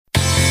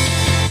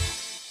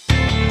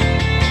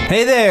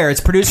Hey there, it's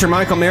producer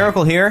Michael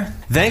Miracle here.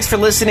 Thanks for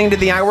listening to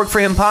the I Work For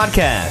Him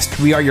podcast.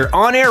 We are your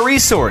on-air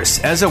resource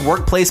as a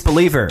workplace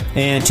believer.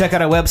 And check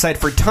out our website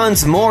for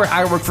tons more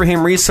I Work For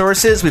Him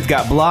resources. We've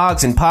got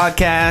blogs and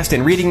podcasts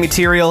and reading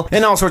material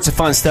and all sorts of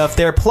fun stuff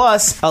there.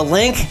 Plus, a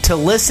link to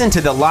listen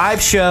to the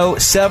live show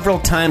several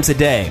times a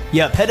day.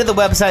 Yep, head to the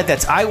website.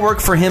 That's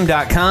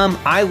iworkforhim.com,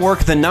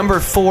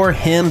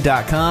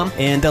 iwork4him.com.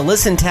 And the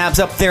listen tab's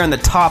up there on the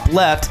top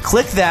left.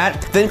 Click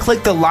that, then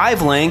click the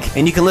live link,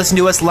 and you can listen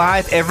to us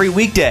live every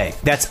weekday.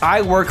 That's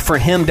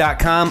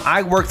iworkforhim.com,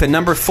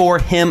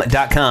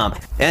 iwork4him.com.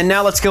 And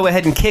now let's go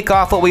ahead and kick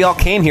off what we all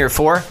came here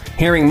for,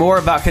 hearing more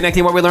about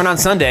connecting what we learn on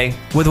Sunday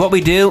with what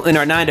we do in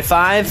our 9 to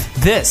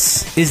 5.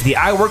 This is the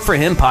I Work For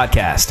Him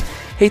podcast.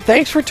 Hey,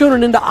 thanks for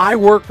tuning into I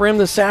Work For Him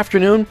this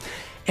afternoon.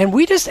 And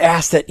we just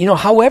ask that,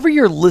 however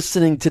you're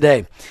listening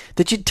today,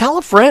 that you tell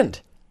a friend.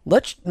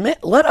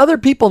 Let other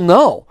people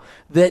know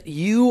that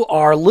you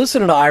are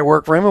listening to I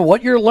Work For Him and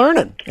what you're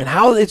learning and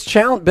how it's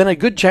been a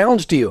good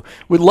challenge to you.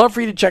 We'd love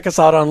for you to check us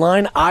out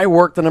online,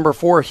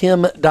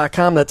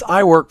 iwork4him.com. That's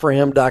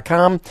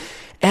iworkforhim.com.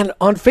 And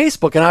on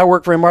Facebook and I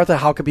Work For Him, Martha,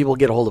 how can people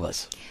get a hold of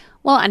us?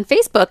 Well, on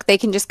Facebook, they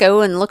can just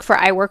go and look for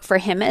I Work For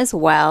Him as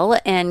well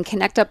and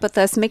connect up with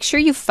us. Make sure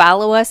you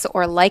follow us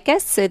or like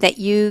us so that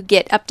you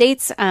get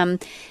updates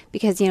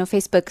because,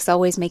 Facebook's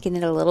always making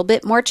it a little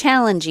bit more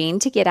challenging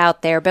to get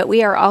out there. But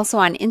we are also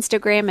on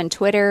Instagram and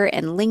Twitter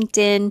and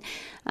LinkedIn.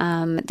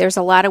 There's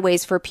a lot of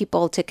ways for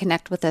people to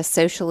connect with us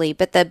socially.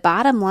 But the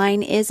bottom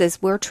line is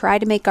we're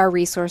trying to make our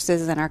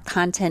resources and our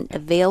content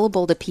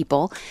available to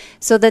people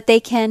so that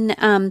they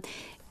can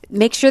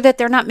make sure that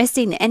they're not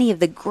missing any of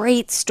the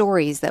great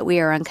stories that we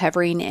are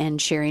uncovering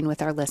and sharing with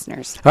our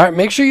listeners. All right,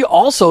 make sure you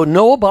also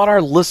know about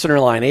our listener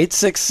line,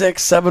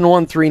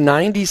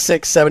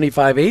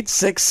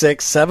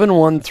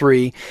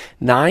 866-713-9675,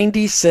 866-713-9675,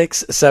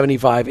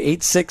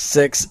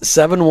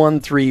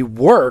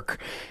 866-713-WORK.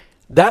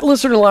 That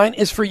listener line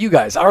is for you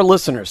guys, our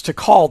listeners, to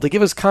call, to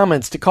give us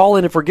comments, to call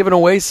in if we're giving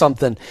away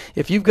something.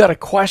 If you've got a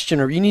question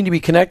or you need to be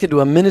connected to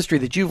a ministry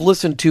that you've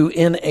listened to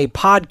in a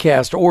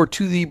podcast or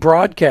to the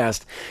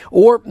broadcast,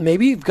 or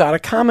maybe you've got a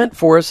comment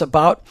for us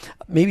about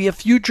maybe a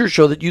future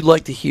show that you'd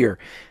like to hear,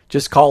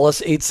 just call us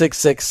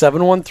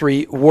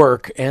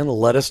 866-713-WORK and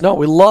let us know.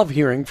 We love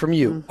hearing from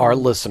you, our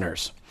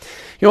listeners.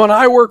 When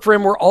I Work For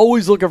Him, we're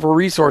always looking for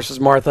resources,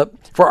 Martha,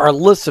 for our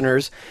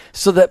listeners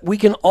so that we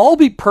can all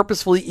be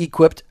purposefully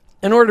equipped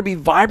in order to be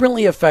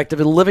vibrantly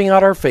effective in living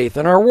out our faith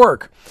and our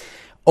work.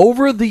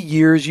 Over the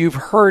years,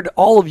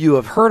 all of you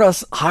have heard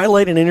us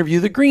highlight and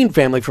interview the Green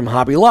family from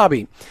Hobby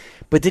Lobby.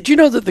 But did you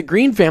know that the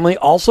Green family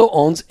also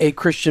owns a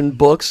Christian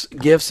books,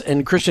 gifts,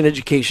 and Christian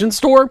education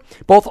store,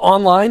 both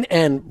online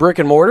and brick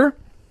and mortar?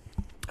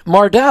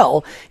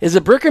 Mardel is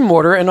a brick and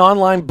mortar and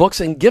online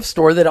books and gift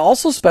store that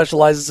also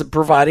specializes in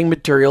providing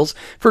materials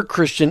for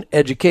Christian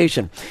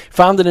education.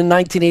 Founded in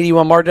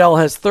 1981, Mardel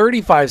has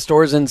 35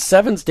 stores in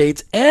 7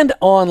 states and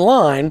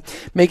online,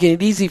 making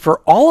it easy for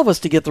all of us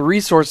to get the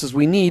resources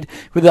we need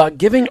without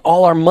giving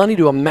all our money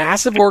to a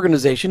massive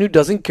organization who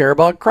doesn't care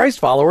about Christ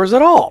followers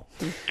at all.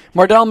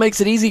 Mardel makes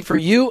it easy for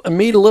you and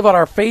me to live out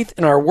our faith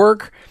and our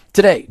work.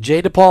 Today,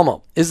 Jay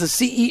DePalmo is the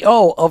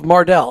CEO of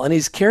Mardel, and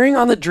he's carrying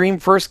on the dream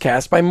first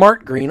cast by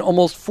Mark Green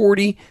almost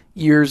 40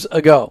 years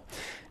ago.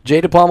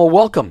 Jay DePalmo,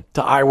 welcome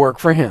to I Work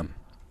For Him.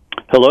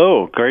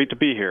 Hello, great to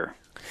be here.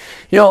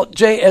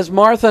 Jay, as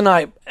Martha and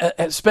I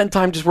spend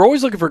time, we're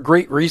always looking for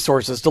great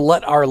resources to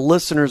let our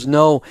listeners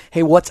know,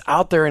 hey, what's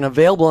out there and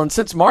available. And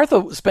since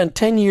Martha spent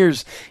 10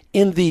 years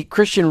in the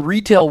Christian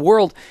retail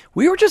world,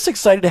 we were just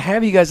excited to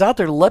have you guys out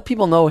there to let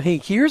people know, hey,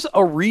 here's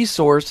a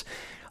resource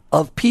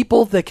of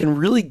people that can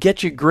really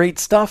get you great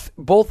stuff,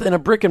 both in a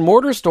brick and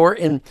mortar store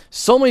in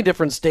so many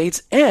different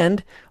states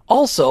and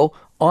also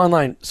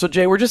online. So,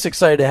 Jay, we're just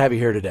excited to have you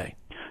here today.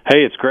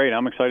 Hey, it's great.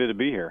 I'm excited to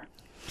be here.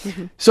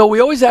 So we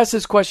always ask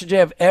this question,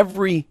 Jay, of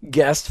every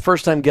guest,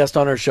 first-time guest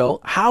on our show.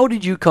 How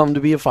did you come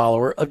to be a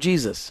follower of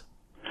Jesus?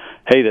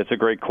 Hey, that's a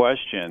great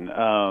question.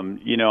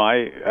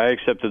 I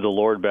accepted the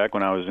Lord back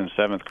when I was in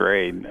 7th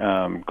grade.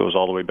 Goes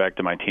all the way back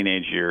to my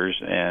teenage years.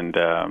 And,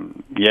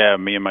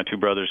 me and my 2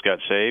 brothers got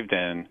saved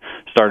and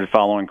started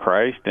following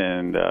Christ.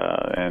 And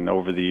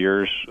over the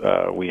years,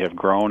 we have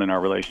grown in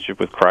our relationship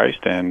with Christ,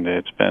 and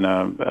it's been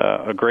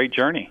a great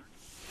journey.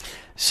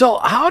 So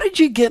how did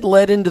you get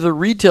led into the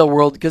retail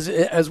world? Because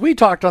as we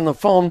talked on the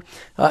phone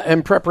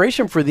in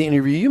preparation for the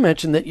interview, you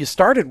mentioned that you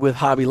started with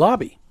Hobby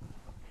Lobby.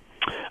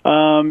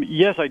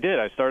 Yes, I did.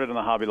 I started on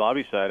the Hobby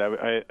Lobby side.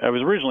 I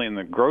was originally in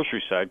the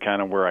grocery side,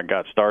 kind of where I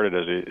got started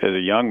as a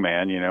young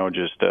man,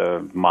 just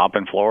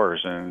mopping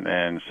floors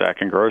and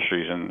sacking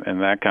groceries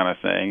and that kind of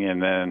thing.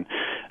 And then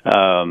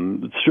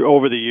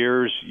over the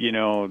years,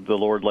 the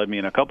Lord led me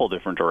in a couple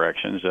different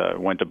directions.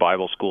 Went to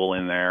Bible school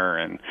in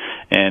there,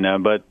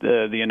 but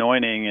the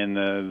anointing and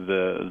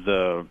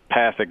the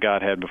path that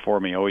God had before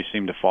me always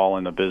seemed to fall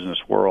in the business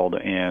world,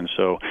 and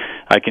so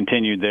I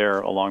continued there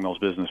along those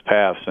business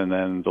paths. And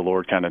then the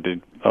Lord kind of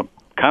did a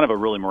kind of a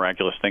really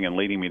miraculous thing in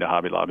leading me to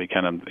Hobby Lobby,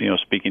 kind of,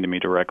 speaking to me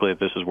directly that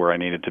this is where I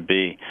needed to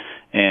be,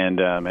 and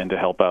to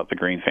help out the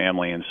Green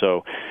family. And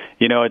so,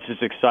 it's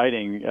just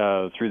exciting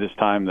through this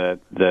time that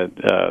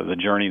the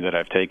journey that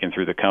I've taken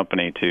through the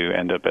company to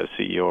end up as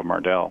CEO of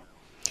Mardel.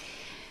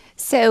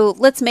 So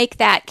let's make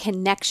that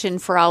connection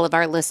for all of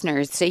our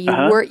listeners. So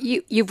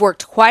you've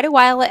worked quite a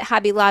while at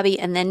Hobby Lobby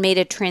and then made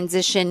a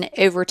transition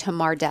over to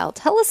Mardel.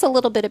 Tell us a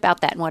little bit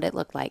about that and what it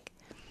looked like.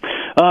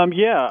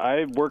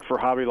 I worked for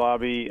Hobby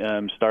Lobby,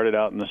 started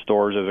out in the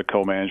stores as a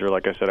co-manager.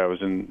 Like I said, I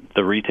was in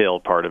the retail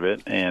part of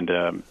it,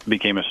 and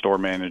became a store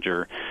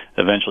manager,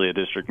 eventually a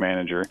district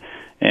manager.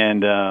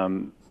 And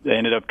I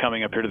ended up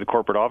coming up here to the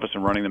corporate office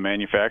and running the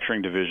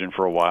manufacturing division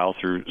for a while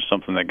through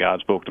something that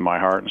God spoke to my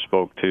heart and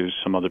spoke to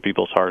some other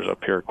people's hearts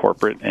up here at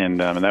corporate, and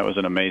that was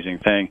an amazing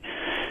thing.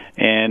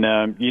 And,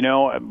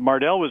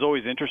 Mardel was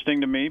always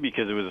interesting to me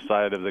because it was a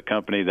side of the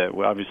company that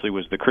obviously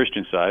was the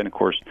Christian side. And, of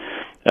course,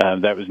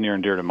 that was near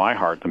and dear to my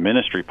heart, the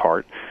ministry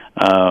part.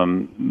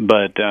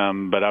 But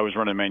I was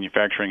running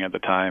manufacturing at the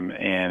time,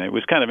 and it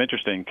was kind of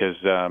interesting because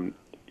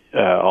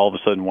all of a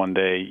sudden one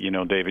day,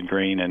 David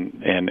Green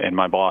and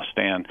my boss,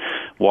 Stan,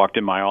 walked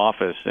in my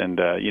office, and,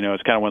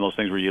 it's kind of one of those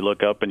things where you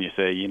look up and you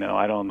say,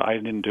 I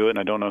didn't do it and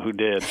I don't know who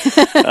did.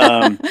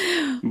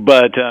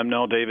 But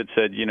no, David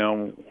said,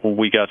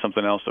 we got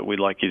something else that we'd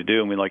like you to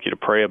do, and we'd like you to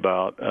pray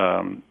about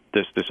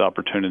this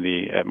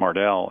opportunity at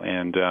Mardel.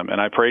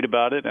 And I prayed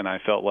about it, and I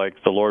felt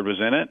like the Lord was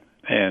in it,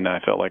 and I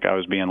felt like I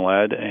was being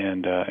led,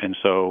 and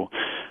so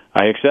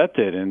I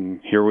accepted, and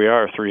here we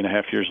are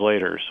 3.5 years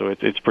later. So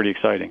it's pretty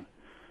exciting.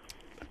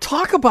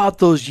 Talk about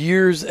those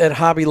years at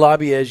Hobby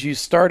Lobby as you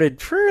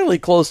started fairly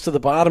close to the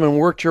bottom and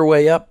worked your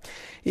way up.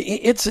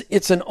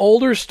 It's an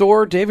older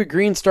store. David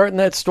Green starting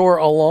that store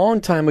a long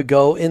time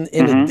ago in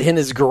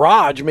his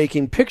garage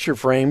making picture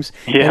frames,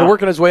 and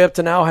working his way up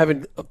to now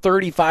having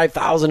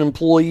 35,000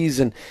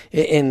 employees and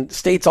in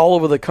states all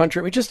over the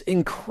country. I mean, just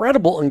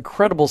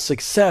incredible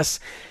success.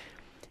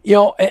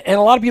 And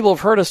a lot of people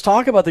have heard us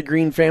talk about the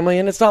Green family,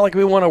 and it's not like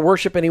we want to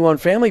worship any one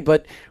family,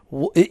 but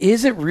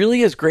is it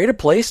really as great a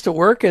place to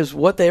work as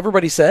what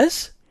everybody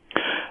says?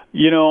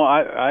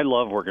 I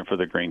love working for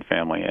the Green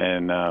family,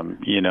 and I've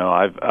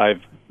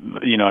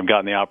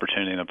gotten the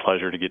opportunity and the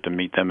pleasure to get to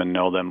meet them and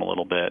know them a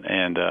little bit.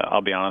 And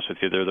I'll be honest with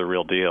you, they're the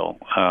real deal.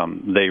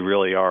 They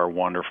really are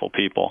wonderful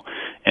people,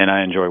 and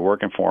I enjoy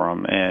working for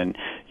them. And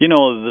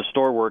the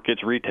store work,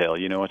 it's retail.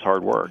 It's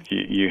hard work.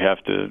 You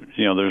have to,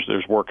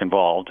 there's work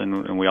involved,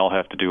 and we all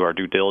have to do our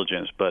due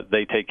diligence. But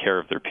they take care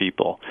of their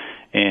people,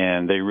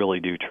 and they really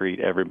do treat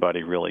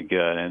everybody really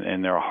good.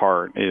 And their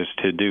heart is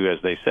to do as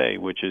they say,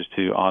 which is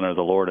to honor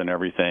the Lord in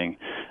everything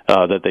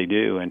that they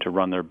do, and to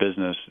run their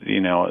business,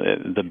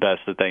 the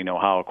best that they know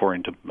how,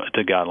 according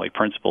to godly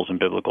principles and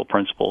biblical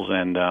principles.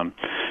 And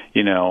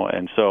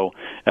and so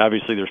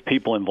obviously there's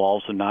people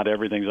involved, so not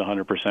everything's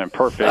 100%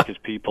 perfect,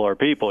 because people are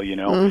people,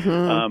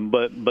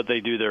 but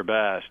they do their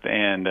best,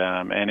 and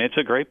it's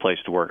a great place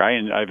to work.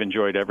 I've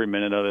enjoyed every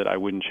minute of it. I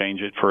wouldn't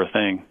change it for a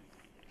thing.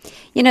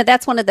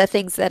 That's one of the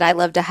things that I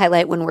love to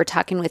highlight when we're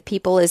talking with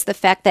people is the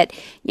fact that,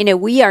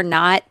 we are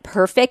not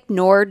perfect,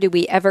 nor do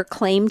we ever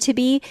claim to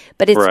be,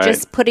 but it's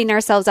just putting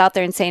ourselves out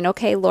there and saying,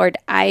 okay, Lord,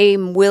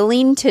 I'm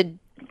willing to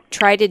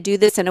try to do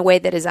this in a way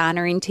that is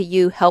honoring to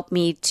you. Help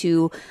me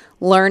to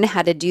learn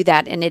how to do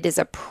that. And it is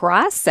a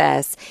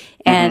process.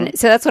 And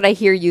so that's what I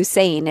hear you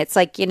saying. It's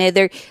like,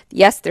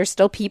 there's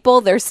still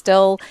people, there's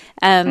still,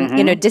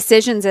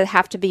 decisions that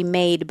have to be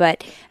made,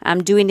 but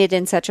doing it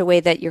in such a way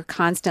that you're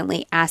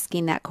constantly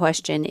asking that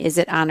question, is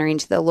it honoring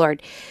to the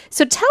Lord?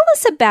 So tell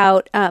us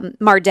about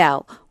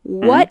Mardel.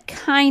 What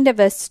kind of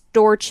a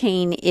store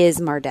chain is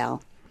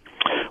Mardel?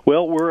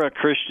 Well, we're a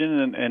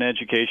Christian and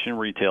education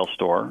retail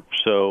store.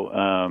 So,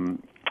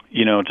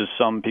 to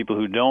some people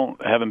who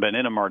haven't been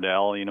in a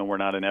Mardel, we're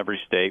not in every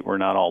state. We're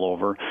not all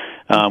over.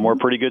 We're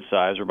pretty good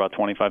size. We're about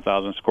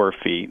 25,000 square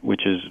feet,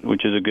 which is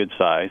a good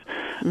size.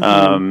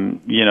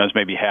 It's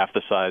maybe half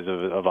the size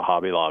of a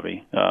Hobby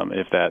Lobby,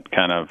 if that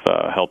kind of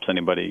helps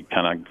anybody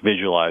kind of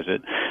visualize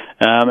it.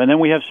 And then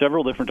we have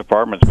several different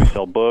departments. We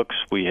sell books.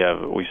 We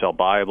sell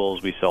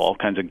Bibles. We sell all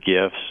kinds of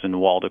gifts and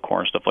wall decor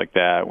and stuff like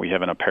that. We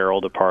have an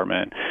apparel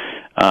department,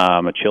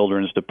 a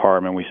children's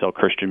department. We sell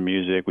Christian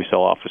music. We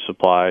sell office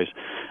supplies.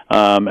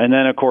 And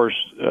then, of course,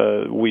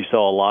 we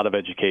sell a lot of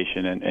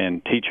education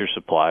and teacher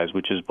supplies,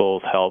 which is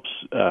both helps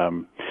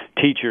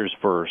teachers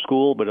for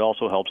school, but it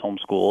also helps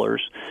homeschoolers,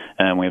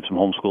 and we have some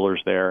homeschoolers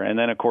there. And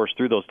then, of course,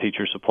 through those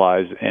teacher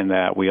supplies, and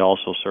that we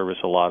also service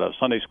a lot of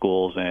Sunday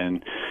schools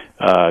and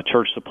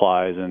church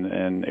supplies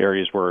and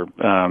areas where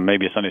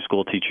maybe a Sunday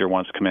school teacher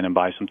wants to come in and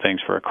buy some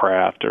things for a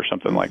craft or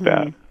something like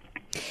that.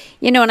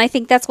 And I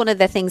think that's one of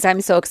the things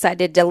I'm so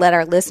excited to let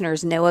our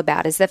listeners know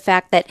about is the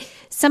fact that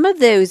some of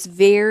those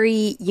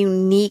very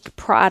unique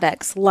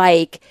products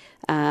like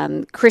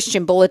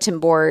Christian bulletin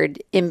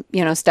board,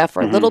 stuff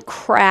or little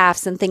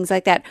crafts and things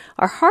like that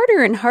are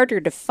harder and harder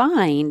to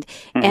find.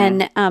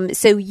 And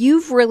so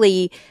you've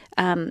really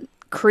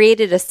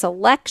created a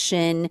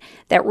selection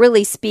that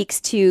really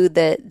speaks to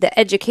the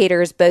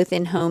educators, both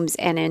in homes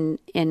and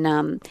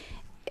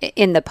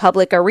in the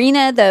public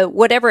arena,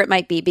 whatever it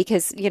might be,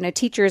 because,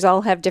 teachers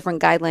all have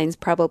different guidelines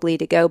probably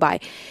to go by.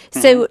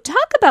 So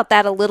talk about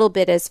that a little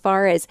bit as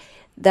far as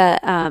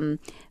the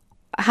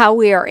how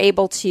we are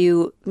able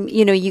to,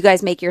 you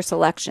guys make your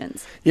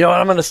selections.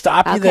 I'm going to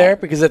stop you there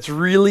because that's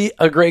really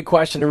a great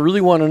question. I really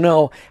want to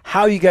know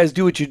how you guys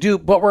do what you do,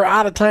 but we're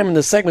out of time in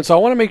this segment. So I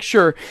want to make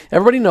sure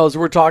everybody knows that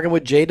we're talking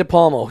with Jay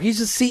DePalmo. He's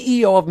the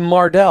CEO of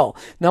Mardel.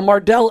 Now,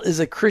 Mardel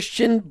is a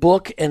Christian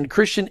book and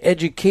Christian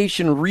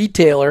education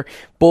retailer,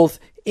 both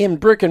in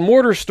brick and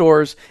mortar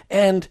stores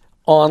and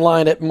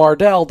online at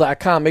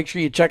Mardel.com. Make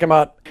sure you check them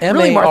out.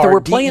 Really, Martha,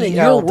 we're playing in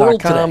your world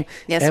today.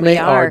 Yes, we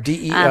are.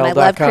 I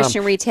love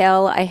Christian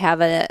retail. I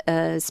have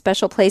a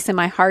special place in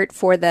my heart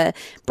for the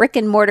brick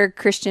and mortar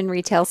Christian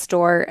retail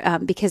store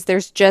because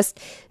there's just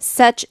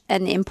such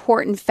an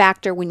important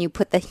factor when you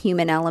put the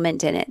human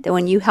element in it.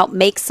 When you help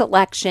make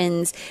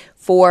selections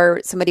for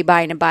somebody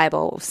buying a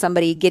Bible,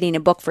 somebody getting a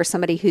book for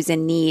somebody who's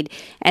in need.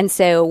 And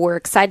so we're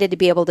excited to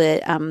be able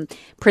to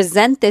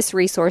present this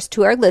resource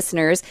to our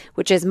listeners,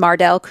 which is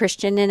Mardel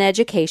Christian and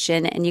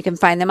Education. And you can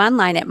find them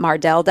online at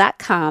mardel.com,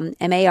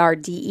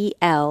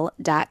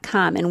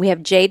 Mardel.com. And we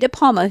have Jay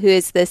DePalmo, who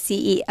is the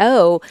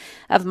CEO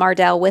of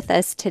Mardel, with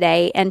us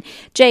today. And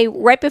Jay,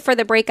 right before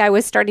the break, I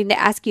was starting to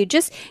ask you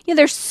just,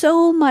 there's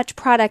so much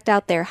product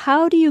out there.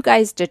 How do you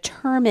guys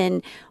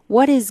determine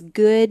what is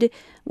good?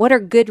 What are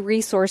good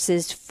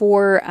resources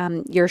for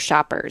your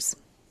shoppers?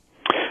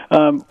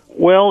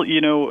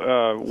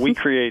 We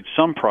create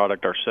some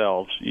product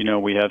ourselves.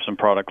 We have some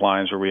product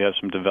lines where we have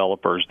some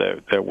developers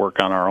that work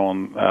on our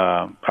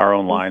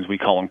own lines. We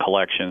call them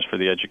collections for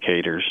the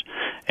educators,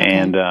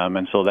 and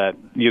so that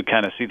you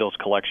kind of see those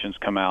collections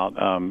come out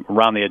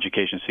around the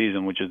education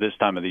season, which is this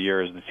time of the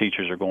year as the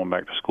teachers are going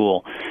back to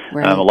school.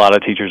 Right. A lot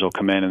of teachers will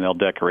come in and they'll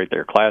decorate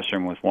their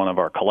classroom with one of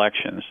our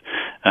collections,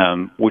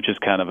 which is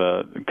kind of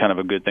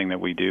a good thing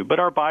that we do. But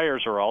our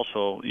buyers are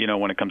also,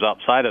 when it comes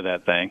outside of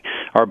that thing,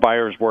 our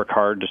buyers work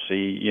hard to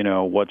see,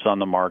 what's on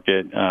the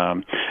market.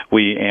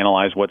 We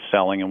analyze what's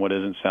selling and what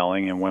isn't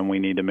selling, and when we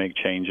need to make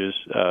changes,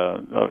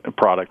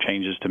 product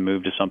changes to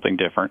move to something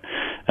different.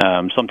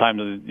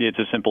 Sometimes it's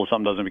as simple as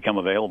something doesn't become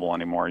available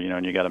anymore,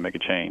 and you got to make a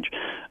change.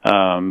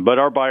 But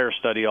our buyers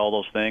study all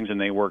those things, and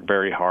they work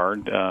very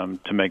hard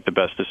to make the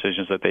best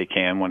decisions that they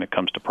can when it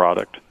comes to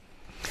product.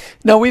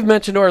 Now, we've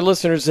mentioned to our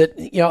listeners that,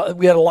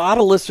 we had a lot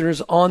of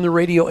listeners on the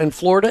radio in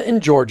Florida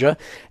and Georgia,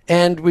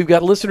 and we've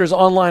got listeners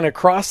online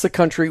across the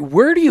country.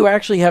 Where do you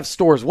actually have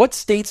stores? What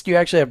states do you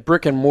actually have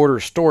brick and mortar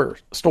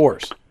stores?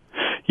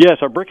 Yes,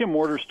 our brick and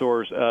mortar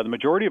stores, the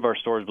majority of our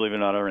stores, believe it or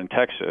not, are in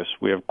Texas.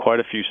 We have quite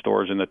a few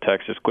stores in the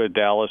Texas.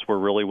 Dallas, we're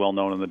really well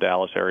known in the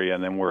Dallas area,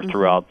 and then we're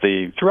throughout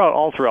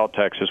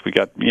Texas. We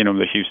got,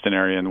 the Houston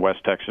area and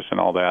West Texas and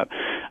all that.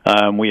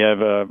 We have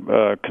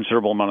a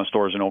considerable amount of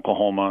stores in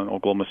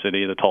Oklahoma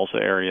City, the Tulsa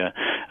area.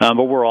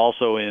 But we're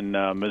also in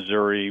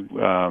Missouri.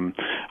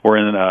 We're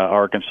in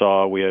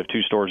Arkansas. We have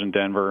 2 stores in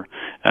Denver.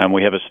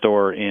 We have a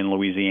store in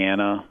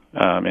Louisiana,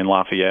 in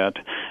Lafayette,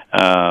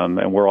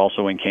 and we're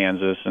also in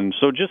Kansas. And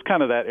so just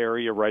kind of that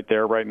area right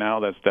there right now,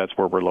 that's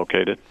where we're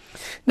located.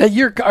 Now,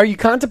 are you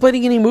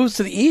contemplating any moves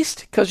to the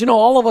East? Because,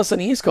 all of us on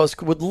the East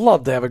Coast would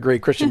love to have a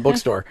great Christian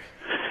bookstore.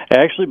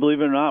 Actually,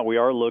 believe it or not, we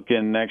are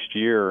looking next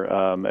year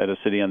at a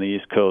city on the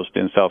East Coast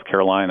in South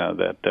Carolina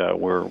that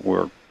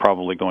we're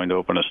probably going to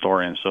open a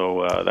store in.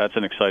 So that's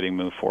an exciting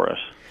move for us.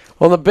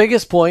 Well, the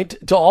biggest point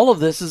to all of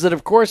this is that,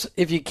 of course,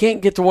 if you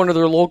can't get to one of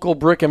their local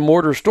brick and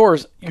mortar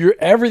stores,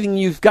 everything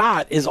you've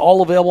got is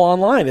all available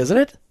online, isn't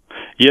it?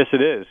 Yes,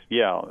 it is.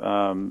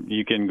 Yeah,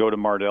 you can go to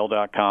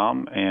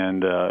Mardel.com,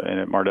 and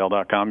at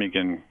Mardel.com you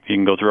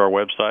can go through our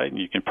website and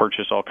you can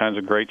purchase all kinds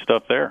of great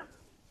stuff there.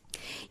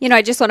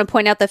 I just want to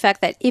point out the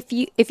fact that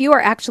if you are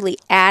actually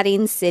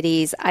adding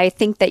cities, I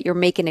think that you're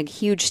making a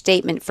huge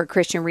statement for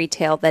Christian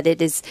retail that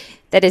is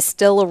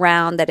still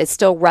around, that is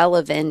still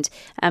relevant.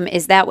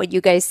 Is that what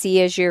you guys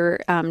see as you're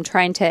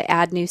trying to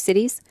add new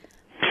cities?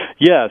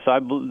 Yes,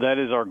 that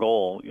is our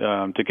goal,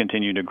 to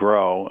continue to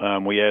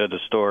grow. We added a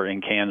store in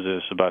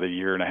Kansas about 1.5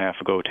 years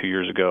ago, 2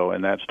 years ago,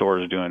 and that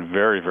store is doing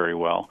very, very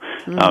well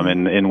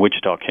in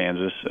Wichita,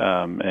 Kansas,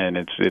 and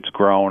it's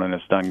grown and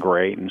it's done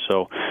great. And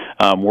so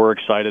we're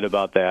excited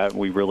about that.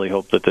 We really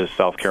hope that this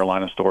South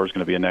Carolina store is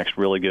going to be a next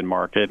really good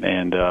market,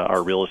 and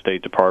our real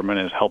estate department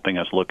is helping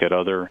us look at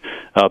other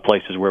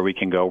places where we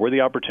can go, where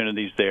the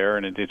opportunity's there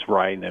and it's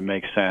right and it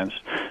makes sense.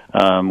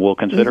 We'll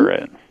consider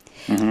it.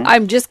 Mm-hmm.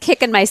 I'm just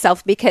kicking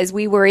myself because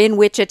we were in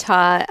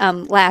Wichita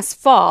last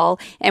fall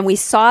and we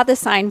saw the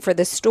sign for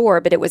the store,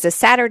 but it was a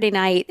Saturday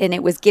night and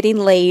it was getting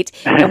late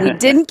and we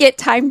didn't get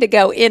time to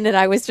go in, and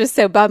I was just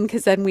so bummed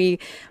because then we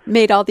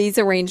made all these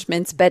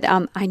arrangements. But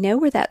I know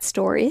where that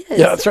store is.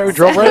 Yeah, that's right. We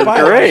drove right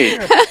by. Great.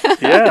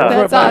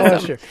 Yeah. That's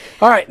awesome.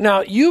 All right.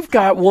 Now, you've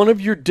got one of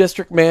your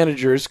district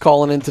managers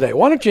calling in today.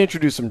 Why don't you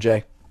introduce him,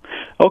 Jay?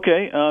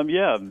 Okay,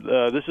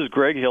 this is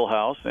Greg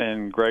Hillhouse,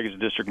 and Greg is a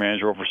district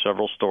manager over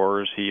several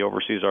stores. He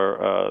oversees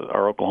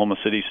our Oklahoma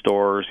City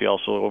stores. He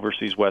also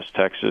oversees West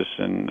Texas,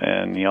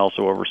 and he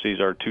also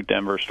oversees our 2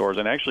 Denver stores,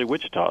 and actually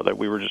Wichita that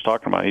we were just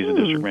talking about. He's a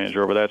district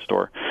manager over that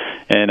store,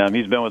 and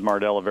he's been with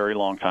Mardel a very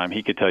long time.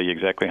 He could tell you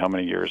exactly how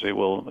many years. It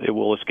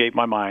will escape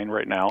my mind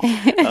right now,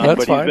 but fine.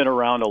 He's been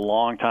around a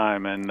long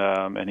time,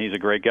 and he's a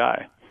great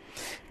guy.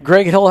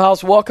 Greg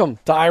Hillhouse, welcome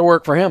to I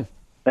Work for Him.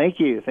 Thank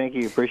you.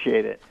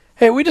 Appreciate it.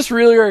 Hey, we just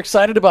really are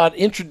excited about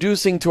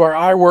introducing to our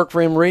I Work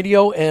for Him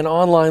radio and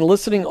online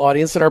listening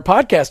audience and our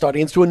podcast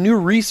audience to a new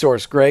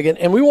resource, Greg.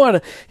 And we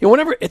want to,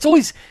 whenever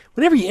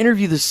you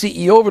interview the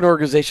CEO of an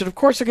organization, of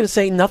course they're going to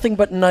say nothing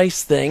but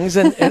nice things.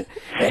 But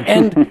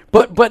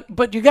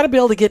you got to be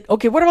able to get,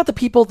 okay, what about the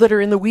people that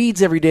are in the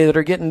weeds every day that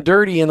are getting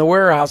dirty in the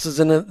warehouses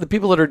and the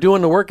people that are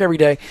doing the work every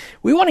day?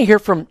 We want to hear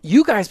from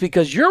you guys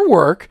because your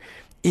work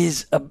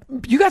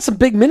you got some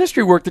big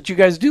ministry work that you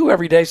guys do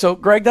every day. So,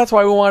 Greg, that's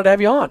why we wanted to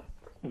have you on.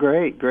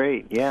 Great.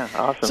 Yeah,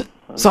 awesome.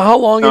 So how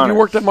long have you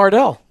worked at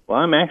Mardel? Well,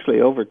 I'm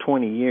actually over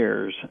 20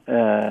 years,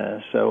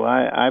 so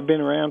I've been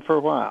around for a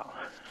while.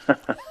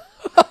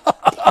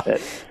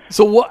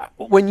 So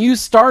when you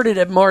started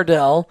at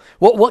Mardel,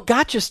 what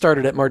got you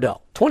started at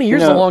Mardel? 20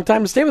 years is a long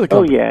time to stay with the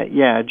company. Oh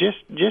yeah. Just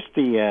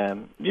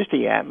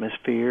the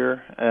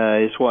atmosphere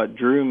is what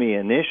drew me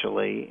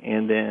initially,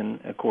 and then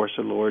of course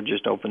the Lord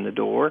just opened the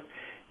door,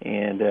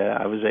 and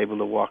I was able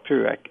to walk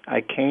through. I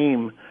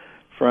came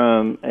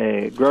from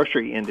a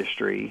grocery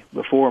industry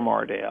before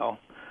Mardel,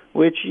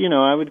 which,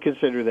 I would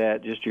consider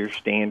that just your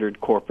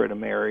standard corporate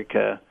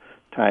America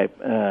type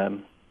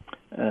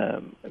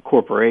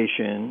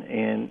corporation,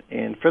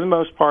 and for the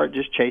most part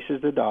just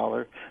chases the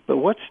dollar. But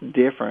what's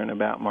different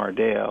about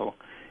Mardel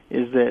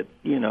is that,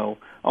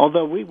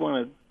 although we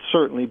want to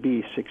certainly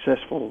be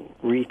successful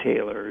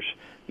retailers,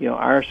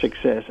 our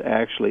success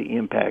actually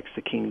impacts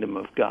the kingdom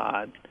of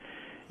God.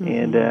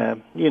 Mm-hmm.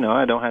 And,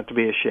 I don't have to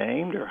be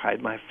ashamed or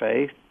hide my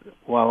faith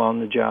while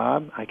on the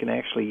job. I can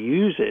actually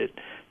use it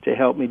to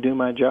help me do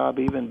my job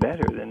even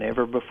better than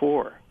ever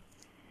before.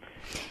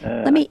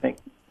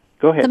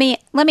 Go ahead.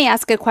 Let me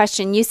ask a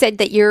question. You said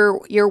that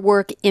your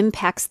work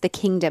impacts the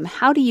kingdom.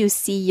 How do you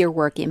see your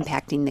work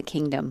impacting the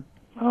kingdom?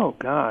 Oh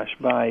gosh,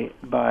 by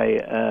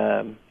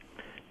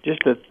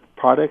just the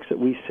products that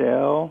we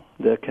sell,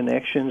 the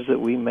connections that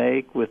we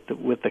make with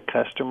the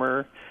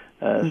customer,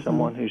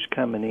 someone who's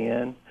coming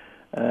in,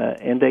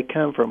 and they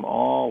come from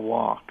all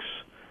walks.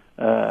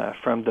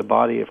 From the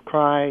body of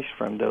Christ,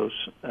 from those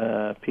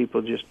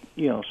people just,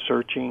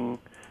 searching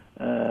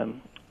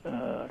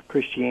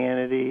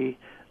Christianity,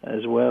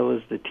 as well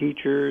as the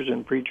teachers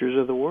and preachers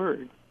of the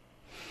Word.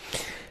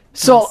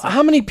 So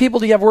how many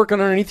people do you have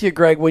working underneath you,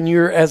 Greg, when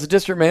you're as a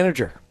district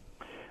manager?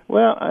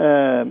 Well,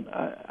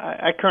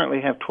 I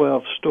currently have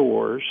 12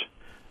 stores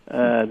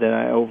that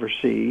I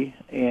oversee,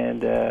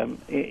 and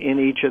in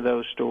each of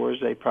those stores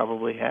they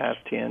probably have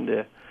 10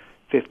 to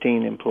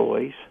 15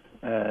 employees.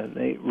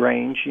 They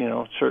range,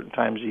 certain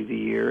times of the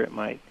year it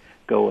might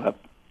go up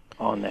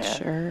on that.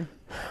 Sure.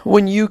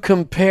 When you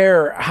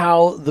compare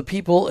how the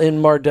people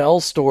in Mardel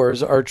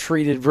stores are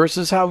treated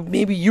versus how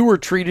maybe you were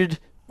treated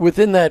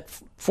within that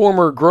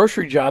former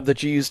grocery job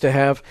that you used to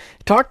have,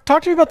 talk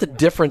to me about the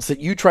difference that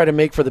you try to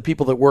make for the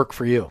people that work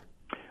for you.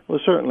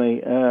 Well,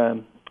 certainly,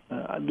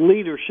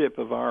 leadership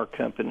of our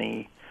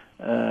company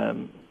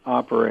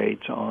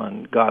operates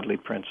on godly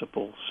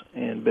principles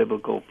and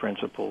biblical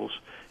principles.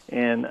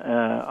 And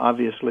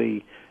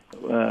obviously,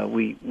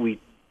 we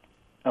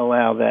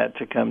allow that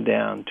to come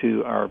down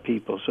to our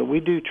people. So we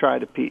do try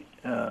to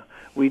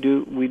we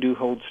do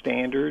hold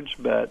standards,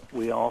 but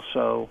we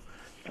also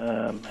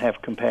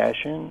have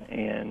compassion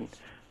and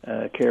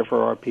care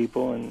for our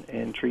people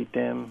and treat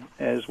them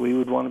as we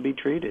would want to be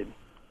treated.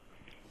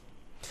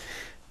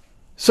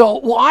 So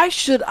why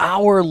should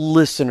our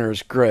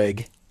listeners,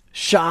 Greg,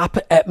 shop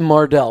at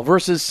Mardel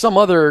versus some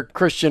other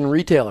Christian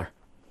retailer?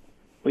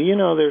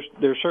 Well,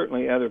 there's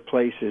certainly other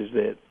places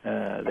that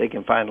they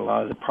can find a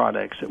lot of the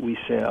products that we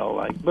sell,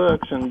 like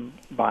books and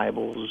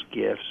Bibles,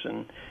 gifts,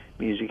 and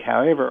music.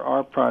 However,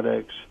 our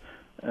products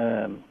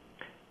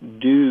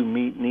do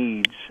meet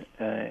needs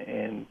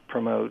and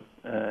promote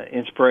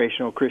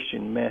inspirational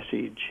Christian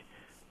message.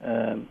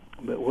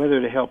 But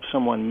whether to help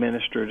someone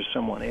minister to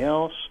someone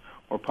else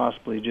or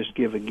possibly just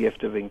give a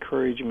gift of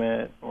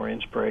encouragement or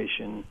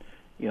inspiration,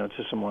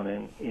 to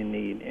someone in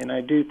need. And I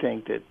do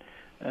think that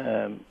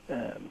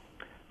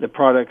the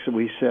products that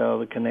we sell,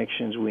 the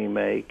connections we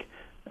make,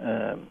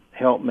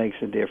 help makes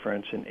a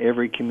difference in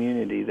every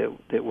community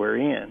that we're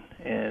in.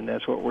 And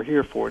that's what we're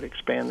here for, to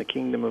expand the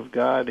kingdom of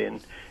God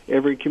in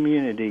every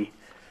community.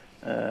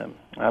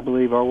 I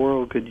believe our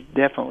world could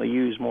definitely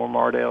use more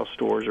Mardel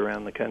stores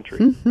around the country.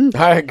 Mm-hmm.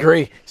 I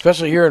agree,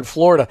 especially here in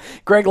Florida.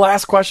 Greg,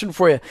 last question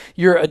for you.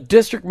 You're a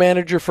district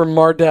manager for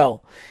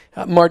Mardel.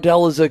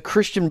 Mardel is a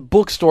Christian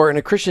bookstore and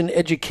a Christian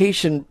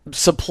education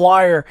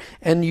supplier,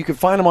 and you can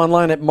find them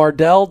online at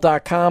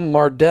mardel.com,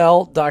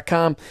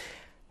 mardel.com.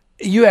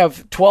 you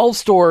have 12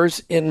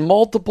 stores in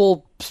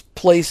multiple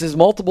places,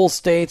 multiple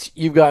states.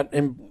 You've got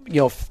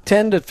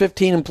 10 to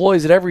 15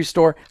 employees at every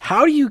store.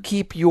 How do you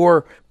keep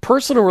your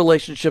personal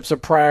relationships a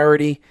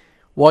priority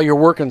while you're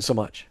working so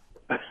much?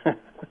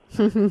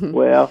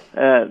 Well,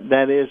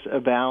 that is a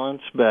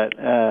balance, but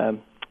I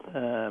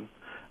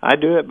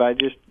do it by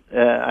just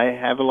I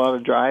have a lot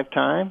of drive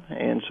time,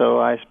 and so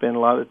I spend a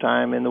lot of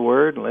time in the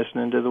Word,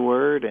 listening to the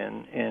Word,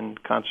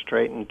 and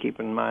concentrating,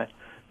 keeping my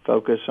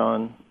focus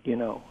on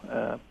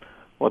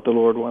what the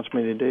Lord wants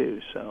me to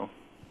do. So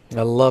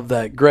I love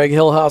that. Greg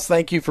Hillhouse,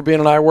 thank you for being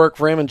on I Work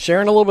for Him and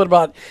sharing a little bit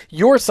about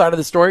your side of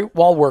the story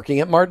while working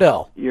at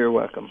Mardel. You're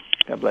welcome.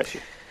 God bless you.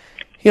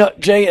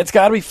 Jay, it's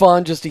got to be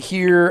fun just to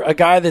hear a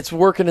guy that's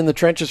working in the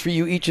trenches for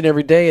you each and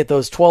every day at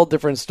those 12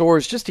 different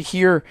stores, just to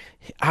hear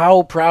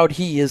how proud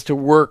he is to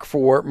work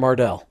for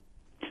Mardel.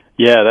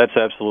 Yeah, that's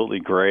absolutely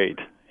great.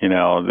 It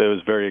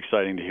was very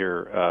exciting to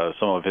hear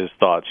some of his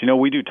thoughts.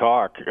 We do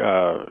talk,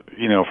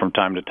 from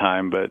time to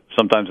time, but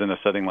sometimes in a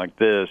setting like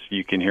this,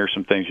 you can hear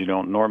some things you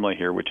don't normally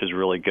hear, which is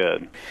really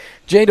good.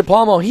 Jay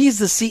DePalmo, he's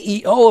the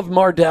CEO of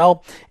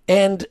Mardel.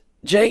 And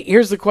Jay,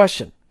 here's the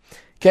question.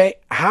 Okay,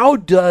 how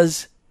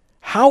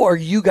are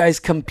you guys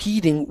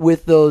competing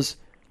with those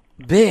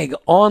big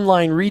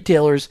online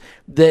retailers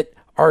that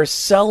are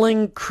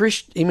selling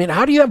Christian? I mean,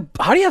 how do you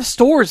have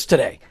stores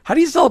today? How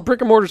do you sell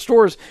brick and mortar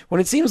stores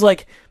when it seems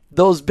like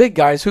those big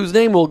guys, whose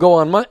name will go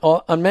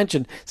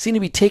unmentioned, seem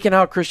to be taking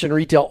out Christian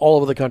retail all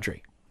over the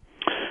country?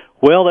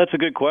 Well, that's a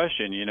good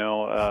question. You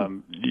have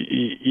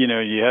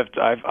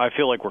to, I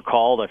feel like we're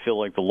called. I feel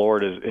like the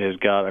Lord has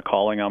got a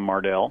calling on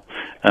Mardel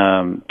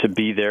to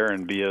be there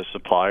and be a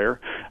supplier.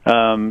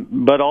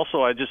 But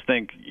also, I just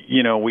think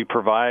we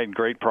provide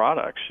great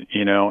products.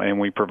 And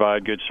we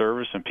provide good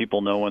service, and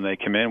people know when they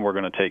come in, we're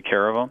going to take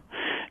care of them.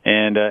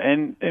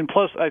 And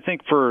plus, I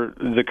think for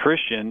the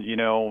Christian,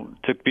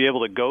 to be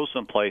able to go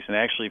someplace and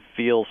actually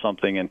feel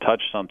something and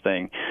touch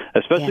something,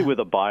 especially with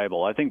a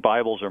Bible. I think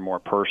Bibles are more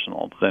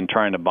personal than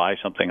trying to buy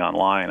something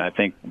online. I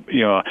think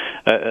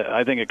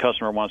I think a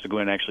customer wants to go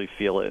in and actually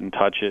feel it and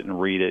touch it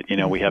and read it.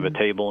 We have a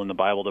table in the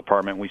Bible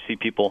department. We see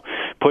people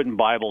putting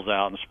Bibles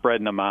out and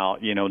spreading them out,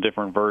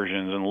 different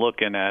versions, and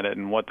looking at it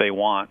and what they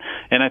want.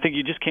 And I think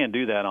you just can't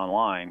do that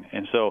online.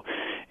 And so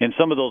in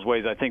some of those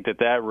ways, I think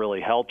that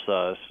really helps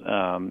us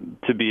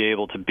to be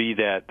able to be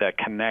that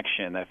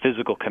connection, that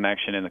physical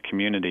connection in the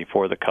community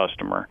for the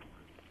customer.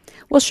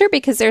 Well, sure,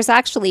 because there's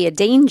actually a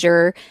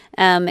danger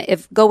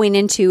if going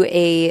into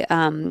a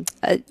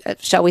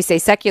shall we say,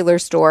 secular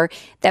store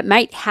that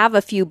might have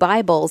a few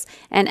Bibles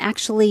and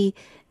actually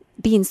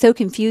being so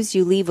confused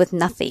you leave with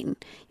nothing,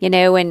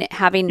 and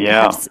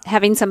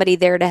having somebody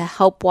there to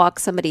help walk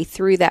somebody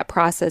through that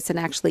process and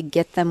actually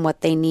get them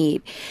what they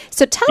need.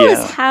 So tell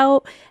us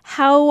how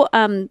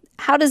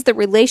does the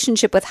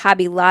relationship with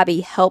Hobby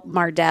Lobby help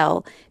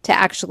Mardel to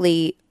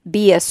actually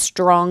be a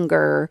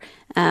stronger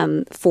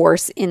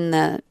force in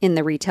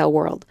the retail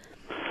world?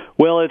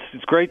 Well,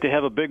 it's great to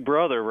have a big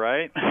brother,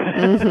 right?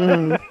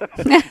 Mm-hmm.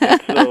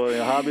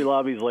 So Hobby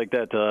Lobby's like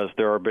that to us.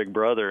 They're our big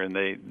brother, and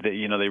they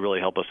really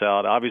help us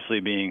out. Obviously,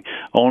 being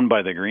owned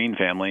by the Green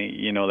family,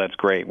 that's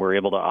great. We're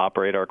able to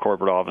operate our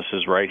corporate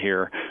offices right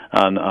here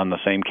on the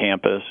same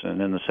campus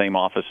and in the same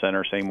office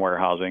center, same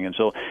warehousing, and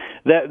so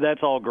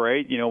that's all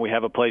great. We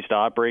have a place to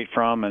operate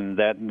from, and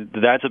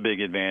that's a big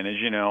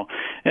advantage.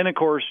 And of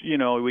course,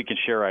 we can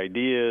share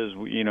ideas.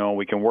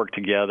 We can work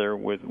together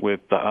with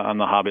on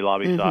the Hobby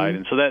Lobby side,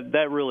 and so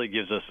that really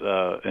gives us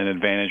an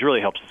advantage, really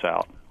helps us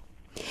out.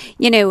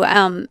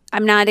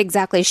 I'm not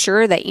exactly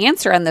sure the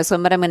answer on this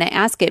one, but I'm going to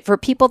ask it. For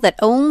people that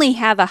only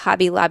have a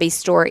Hobby Lobby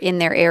store in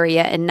their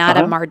area and not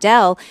a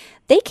Mardel,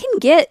 they can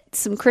get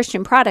some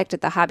Christian product at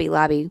the Hobby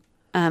Lobby.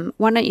 Why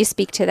don't you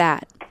speak to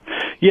that?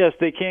 Yes,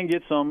 they can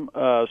get some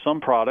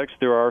products.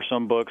 There are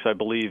some books. I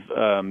believe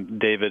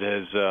David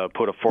has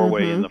put a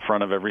four-way in the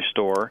front of every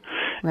store.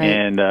 Right.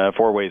 And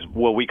four-ways,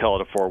 well, we call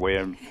it a four-way,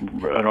 and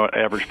an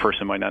average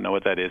person might not know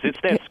what that is. It's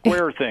that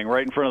square thing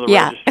right in front of the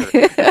register.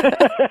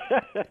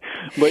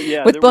 But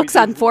yeah, with books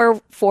on four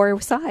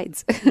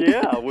sides.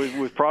 Yeah,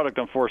 with product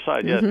on four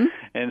sides. Yes,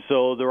 and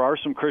so there are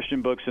some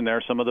Christian books in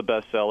there. Some of the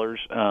bestsellers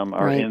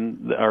are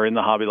in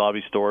the Hobby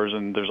Lobby stores,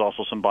 and there's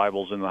also some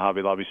Bibles in the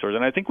Hobby Lobby stores.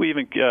 And I think we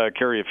even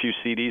carry a few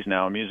CDs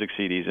now, music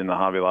CDs in the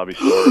Hobby Lobby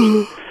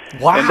stores.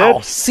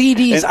 Wow,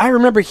 CDs! I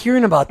remember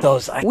hearing about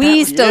those.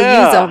 We still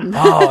use them.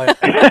 Oh.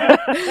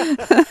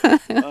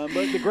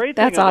 But the great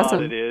thing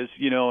about it is,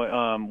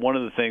 one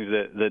of the things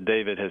that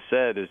David has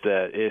said is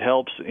that it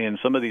helps in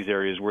some of these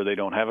areas where they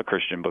don't have a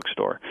Christian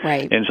bookstore.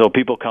 Right. And so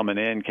people coming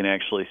in can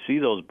actually see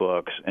those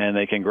books, and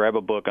they can grab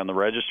a book on the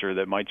register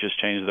that might just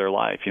change their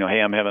life.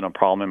 Hey, I'm having a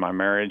problem in my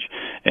marriage,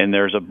 and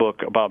there's a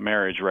book about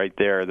marriage right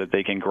there that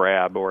they can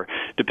grab, or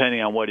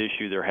depending on what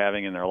issue they're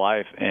having in their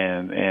life,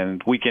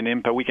 and we can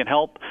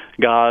help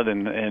God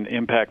and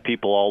impact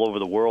people all over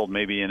the world,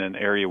 maybe in an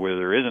area where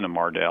there isn't a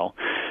Mardel,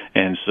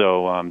 and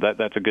so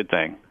that's a good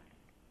thing.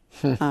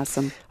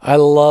 Awesome. I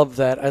love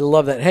that. I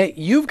love that. Hey,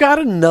 you've got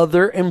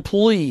another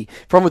employee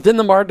from within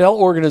the Mardel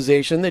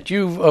organization that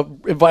you've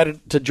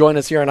invited to join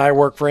us here on I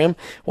Work for Him.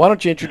 Why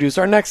don't you introduce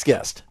our next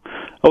guest?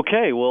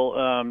 Okay, well,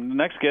 the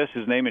next guest,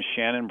 his name is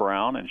Shannon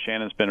Brown, and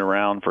Shannon's been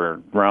around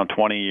for around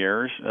 20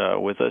 years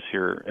with us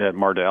here at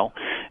Mardel,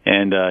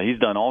 and he's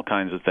done all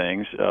kinds of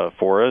things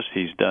for us.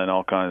 He's done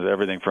all kinds of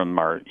everything from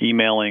our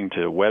emailing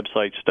to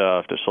website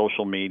stuff to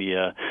social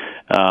media,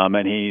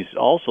 and he's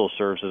also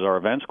serves as our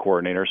events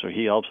coordinator, so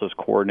he helps us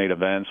coordinate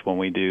events when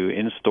we do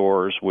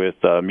in-stores with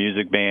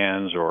music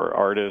bands or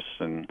artists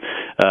and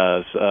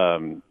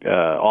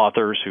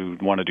authors who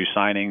want to do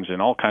signings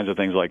and all kinds of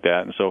things like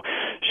that. And so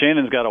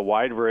Shannon's got a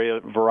wide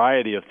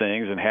variety of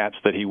things and hats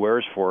that he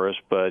wears for us,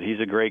 but he's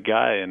a great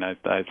guy, and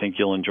I think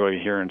you'll enjoy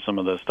hearing some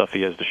of the stuff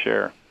he has to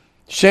share.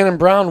 Shannon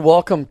Brown,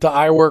 welcome to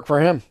I Work for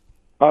Him.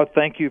 Oh,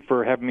 thank you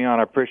for having me on.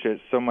 I appreciate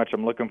it so much.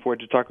 I'm looking forward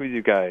to talking with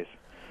you guys.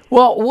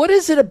 Well, what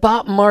is it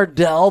about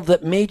Mardel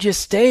that made you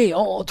stay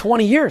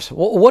 20 years?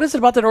 What is it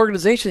about that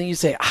organization that you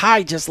say,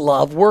 I just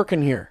love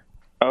working here?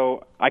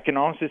 Oh, I can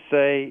honestly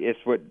say it's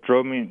what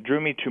drew me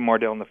to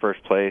Mardel in the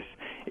first place.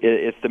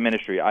 It's the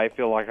ministry. I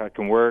feel like I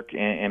can work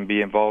and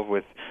be involved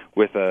with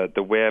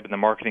the web and the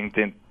marketing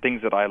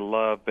things that I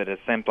love, but at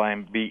the same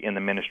time be in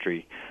the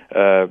ministry.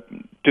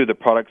 Through the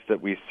products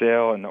that we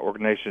sell and the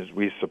organizations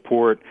we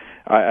support,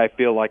 I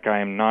feel like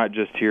I am not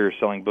just here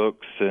selling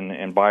books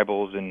and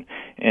Bibles and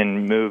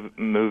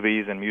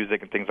movies and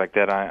music and things like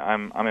that.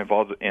 I'm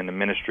involved in the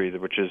ministry,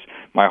 which is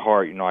my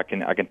heart. You know, I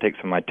can take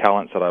some of my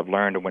talents that I've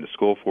learned and went to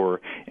school for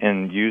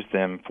and use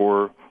them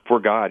for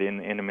God in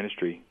the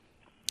ministry.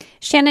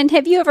 Shannon,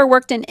 have you ever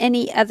worked in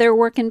any other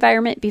work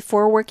environment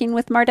before working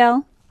with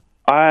Mardel?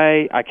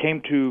 I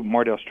came to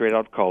Mardel straight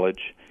out of college,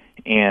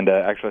 and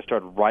actually I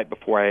started right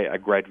before I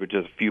graduated,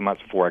 just a few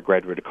months before I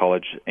graduated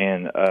college.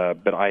 And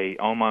but I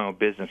owned my own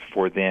business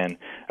before then.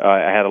 I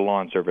had a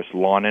lawn service,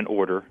 Lawn and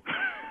Order.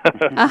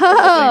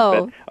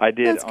 Oh, I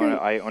did.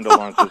 I owned a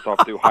lawn service all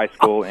through high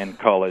school and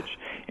college,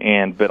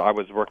 but I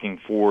was working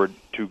forward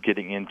to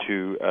getting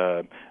into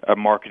a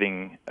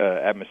marketing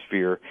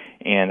atmosphere,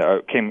 and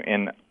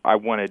I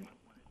wanted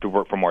to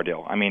work for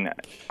Mardel. I mean,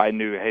 I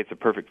knew, hey, it's a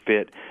perfect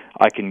fit.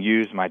 I can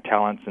use my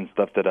talents and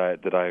stuff that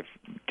I've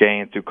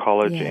gained through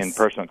college and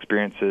personal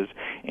experiences,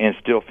 and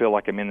still feel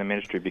like I'm in the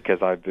ministry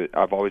because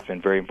I've always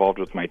been very involved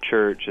with my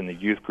church and the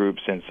youth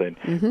groups, and so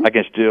I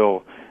can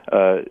still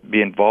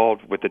be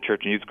involved with the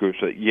church and youth groups,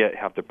 but yet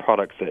have the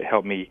products that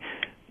help me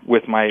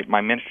with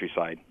my ministry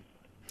side.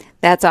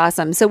 That's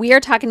awesome. So we are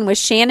talking with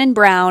Shannon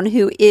Brown,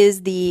 who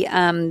is the,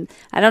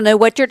 I don't know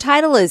what your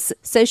title is,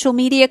 social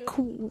media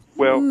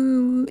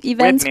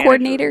events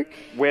coordinator?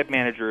 Web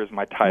manager is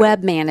my title.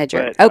 Web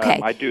manager, but, okay.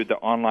 I do the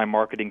online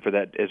marketing for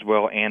that as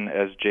well, and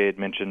as Jay had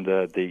mentioned,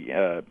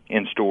 the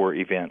in-store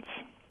events.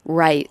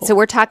 Right. So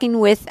we're talking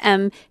with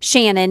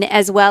Shannon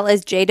as well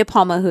as Jay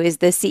DePalma, who is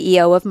the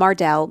CEO of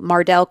Mardel,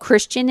 Mardel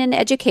Christian and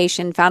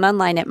Education, found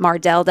online at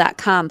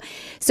mardel.com.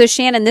 So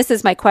Shannon, this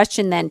is my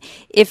question then.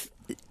 If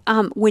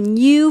when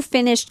you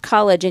finished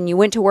college and you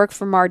went to work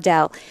for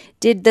Mardel,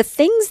 did the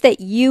things that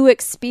you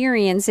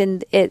experienced,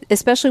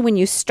 especially when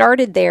you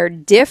started there,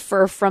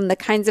 differ from the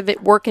kinds of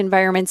work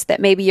environments that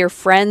maybe your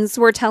friends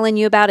were telling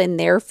you about in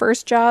their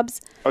first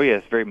jobs? Oh,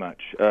 yes, very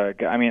much.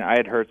 I mean, I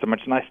had heard so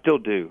much, and I still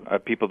do,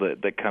 people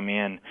that come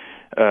in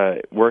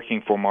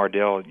working for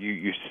Mardel.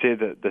 You see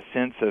the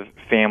sense of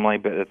family,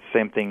 but at the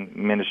same thing,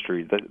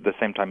 ministry. The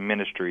same time,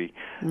 ministry.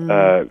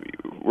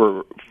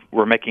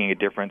 We're making a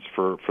difference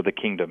for the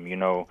kingdom. You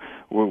know,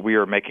 we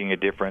are making a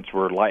difference.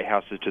 We're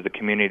lighthouses to the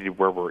community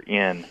where we're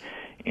in,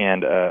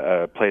 and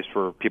a place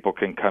where people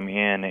can come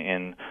in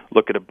and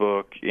look at a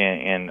book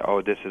and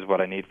oh, this is what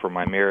I need for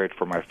my marriage,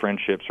 for my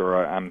friendships, or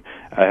I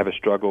have a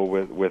struggle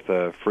with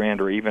a friend,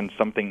 or even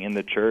something in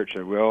the church.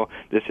 Well,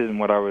 this isn't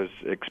what I was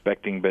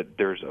expecting, but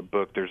there's a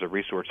book, there's a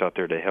resource out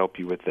there to help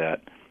you with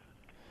that.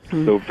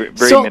 So very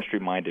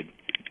ministry-minded.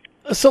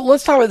 So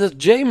let's talk about this.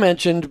 Jay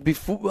mentioned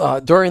before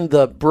during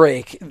the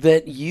break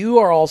that you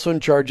are also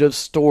in charge of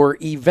store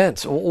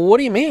events. What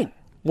do you mean?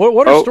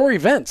 What are store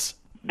events?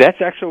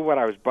 That's actually what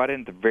I was brought in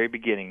at the very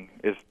beginning,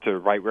 is to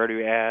write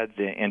radio ads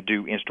and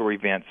do in-store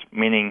events,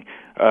 meaning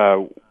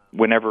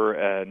whenever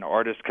an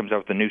artist comes out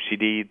with a new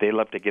CD, they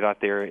love to get out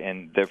there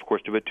and, they, of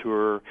course, do a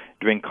tour,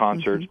 doing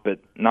concerts, but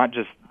not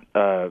just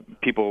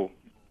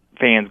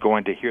fans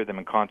going to hear them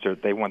in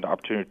concert. They want the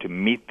opportunity to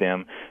meet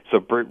them,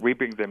 so we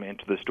bring them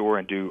into the store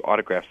and do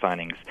autograph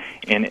signings,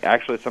 and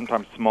actually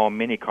sometimes small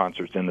mini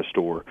concerts in the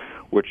store,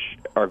 which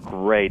are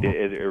great.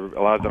 It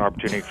allows an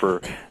opportunity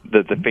for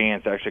the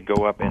fans to actually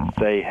go up and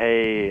say,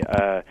 hey,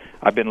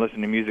 I've been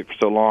listening to music for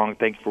so long,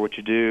 thanks for what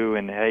you do,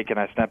 and hey, can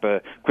I snap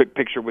a quick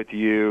picture with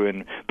you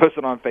and post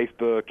it on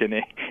Facebook? And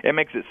it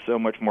makes it so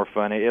much more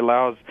fun. It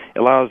allows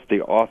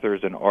the authors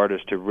and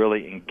artists to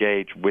really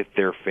engage with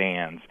their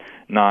fans,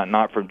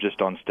 not from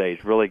just on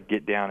stage. Really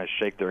get down and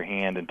shake their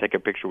hand and take a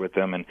picture with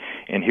them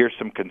and hear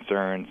some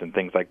concerns and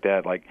things like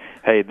that. Like,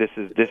 hey, this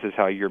is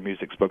how your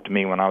music spoke to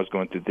me when I was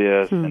going through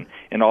this,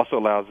 and also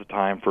allows the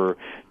time for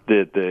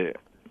the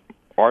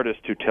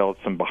artists who tell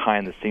some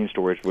behind-the-scenes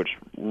stories, which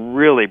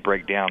really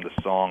break down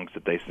the songs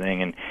that they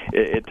sing, and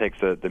it takes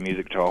the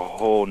music to a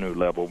whole new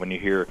level when you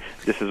hear,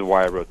 this is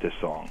why I wrote this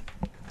song.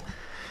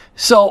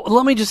 So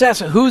let me just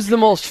ask, who's the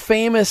most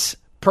famous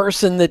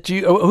person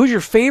who's your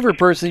favorite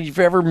person you've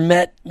ever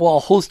met while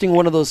hosting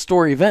one of those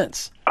store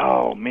events?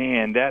 Oh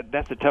man,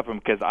 that's a tough one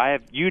because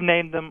you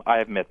named them, I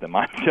have met them.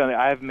 I'm telling you,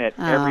 I have met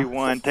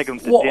everyone, taken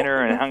them to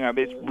dinner and hung out.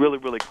 It's really,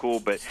 really cool.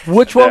 But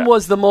which one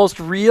was the most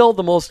real,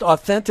 the most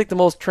authentic, the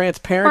most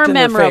transparent, or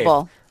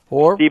memorable?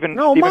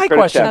 My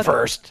question Chapman.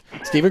 first.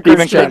 Stephen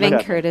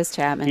Curtis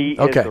Chapman. He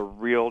is the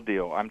real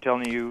deal. I'm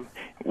telling you,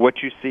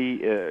 what you see,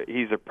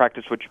 he's a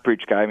practice what you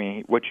preach guy. I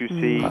mean, what you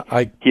see,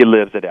 he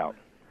lives it out.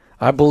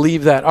 I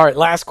believe that. All right,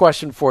 last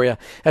question for you.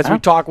 As we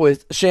talk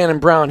with Shannon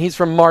Brown, he's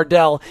from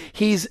Mardel.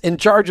 He's in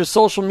charge of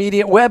social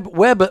media,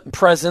 web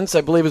presence,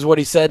 I believe is what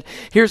he said.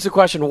 Here's the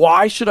question.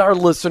 Why should our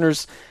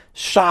listeners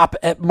shop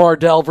at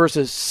Mardel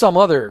versus some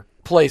other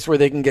place where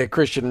they can get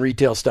Christian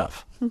retail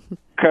stuff?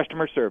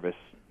 Customer service.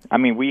 I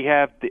mean, we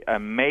have the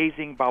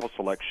amazing Bible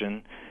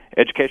selection.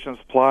 Educational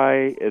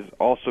supply is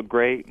also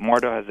great.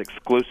 Mardel has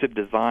exclusive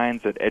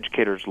designs that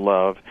educators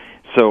love.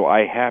 So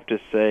I have to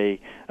say,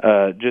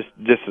 just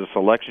the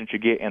selections you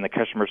get and the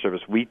customer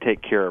service, we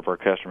take care of our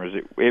customers.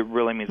 It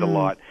really means a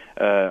lot.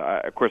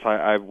 Of course,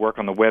 I work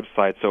on the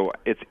website, so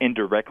it's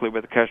indirectly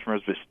with the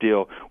customers, but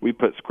still, we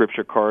put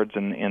scripture cards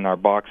in our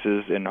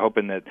boxes and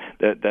hoping that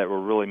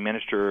will really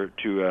minister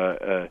to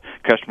a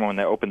customer when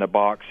they open the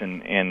box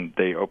and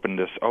they open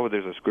this,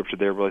 there's a scripture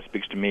there that really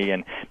speaks to me,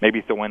 and maybe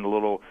throw in a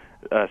little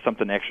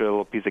something extra, a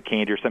little piece of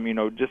candy or something,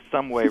 just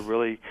some way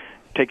really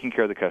taking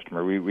care of the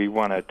customer. We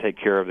want to take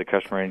care of the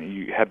customer, and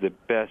you have the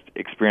best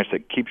experience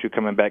that keeps you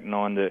coming back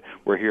knowing that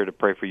we're here to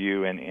pray for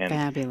you and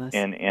Fabulous.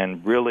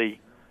 and really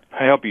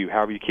help you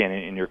however you can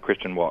in your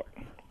Christian walk.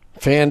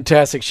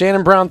 Fantastic.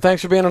 Shannon Brown,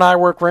 thanks for being on I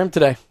Work For Him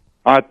today.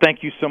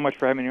 Thank you so much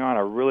for having me on. I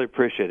really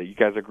appreciate it. You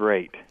guys are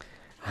great.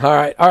 All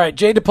right,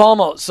 Jay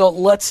DePalmo. So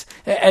let's,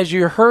 as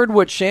you heard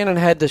what Shannon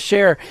had to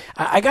share,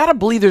 I got to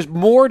believe there's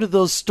more to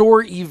those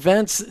store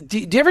events. Do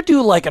you ever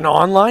do like an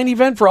online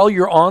event for all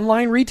your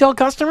online retail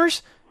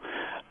customers?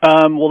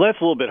 Well, that's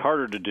a little bit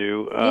harder to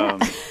do.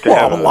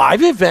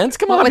 Live events.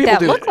 Come on, what would people that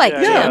do look like,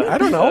 Jim? I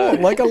don't know,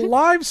 like a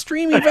live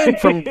stream event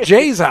from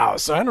Jay's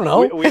house. I don't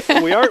know.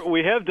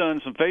 We have done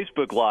some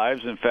Facebook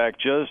lives. In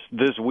fact, just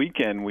this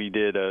weekend we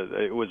did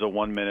it was a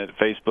 1-minute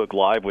Facebook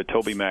live with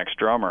Toby Mac's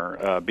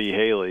drummer, B.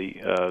 Haley.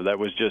 That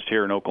was just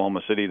here in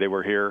Oklahoma City. They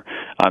were here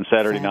on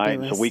Saturday night,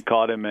 so we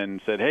caught him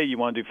and said, "Hey, you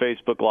want to do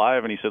Facebook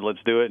Live?" And he said,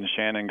 "Let's do it." And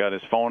Shannon got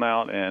his phone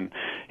out and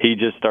he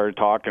just started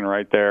talking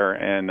right there.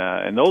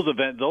 And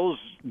those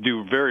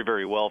do very,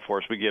 very well for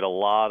us. We get a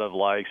lot of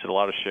likes and a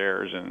lot of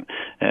shares, and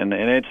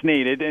it's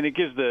neat. And it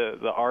gives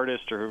the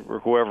artist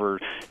or whoever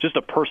just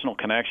a personal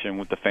connection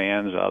with the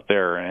fans out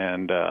there,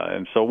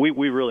 and so we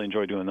really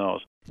enjoy doing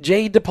those.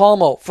 Jay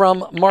DePalmo from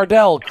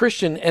Mardel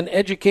Christian and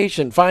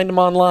Education. Find him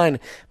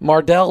online,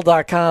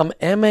 mardel.com,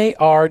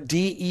 Mardel.com.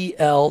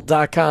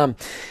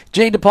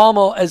 Jay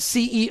DePalmo, as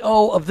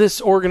CEO of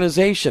this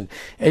organization,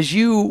 as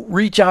you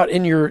reach out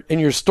in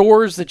your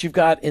stores that you've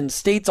got in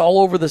states all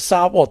over the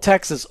South,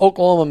 Texas,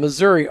 Oklahoma,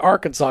 Missouri,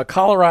 Arkansas,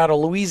 Colorado,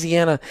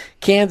 Louisiana,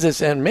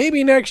 Kansas, and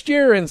maybe next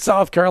year in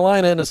South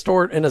Carolina in a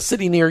store in a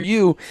city near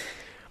you,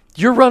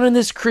 you're running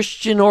this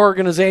Christian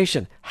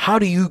organization. How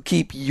do you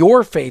keep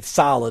your faith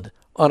solid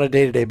on a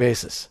day-to-day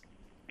basis?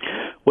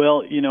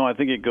 Well, I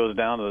think it goes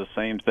down to the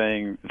same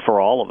thing for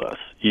all of us.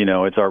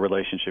 It's our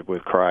relationship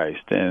with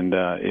Christ. And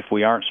if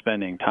we aren't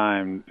spending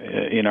time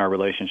in our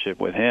relationship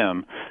with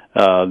Him,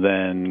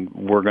 then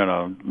we're going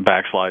to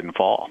backslide and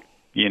fall.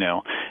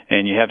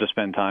 And you have to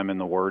spend time in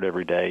the Word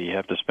every day. You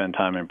have to spend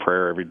time in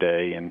prayer every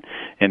day, and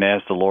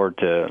ask the Lord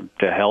to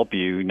help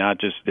you. Not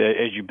just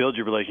as you build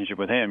your relationship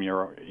with Him,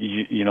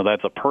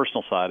 that's a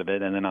personal side of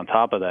it, and then on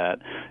top of that,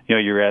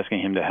 you're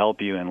asking Him to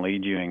help you and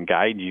lead you and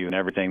guide you in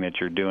everything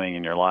that you're doing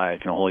in your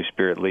life. Holy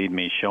Spirit, lead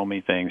me, show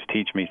me things,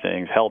 teach me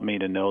things, help me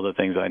to know the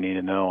things I need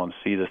to know and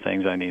see the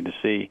things I need to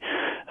see.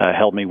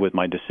 Help me with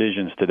my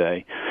decisions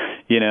today.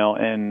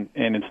 And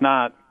it's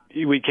not.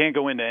 We can't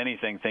go into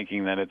anything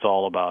thinking that it's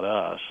all about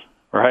us,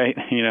 right?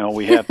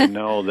 We have to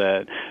know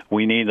that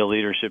we need the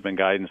leadership and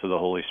guidance of the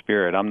Holy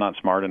Spirit. I'm not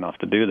smart enough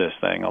to do this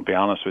thing, I'll be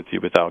honest with you,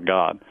 without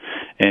God.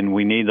 And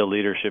we need the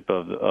leadership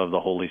of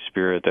the Holy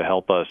Spirit to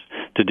help us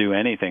to do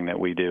anything that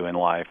we do in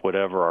life,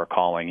 whatever our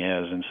calling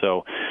is. And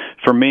so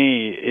for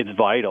me, it's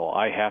vital.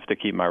 I have to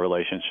keep my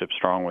relationship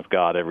strong with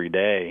God every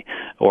day,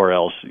 or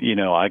else,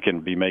 I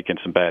can be making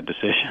some bad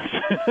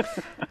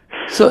decisions.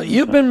 So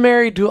you've been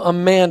married to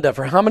Amanda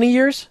for how many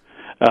years?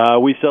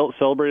 We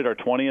celebrated our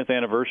 20th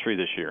anniversary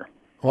this year.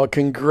 Well,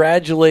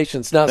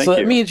 congratulations! Now, Thank so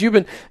that you. means you've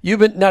been.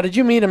 Now, did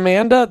you meet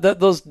Amanda?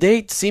 Those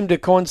dates seem to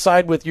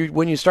coincide with you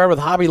when you started with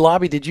Hobby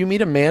Lobby. Did you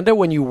meet Amanda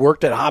when you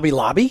worked at Hobby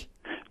Lobby?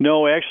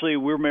 No, actually,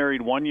 we're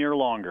married 1 year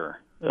longer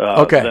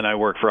Okay. than I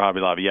worked for Hobby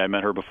Lobby. Yeah, I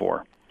met her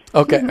before.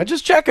 Okay, I'm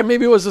just checking.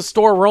 Maybe it was a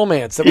store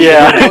romance. That we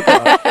didn't look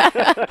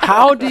up.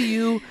 How do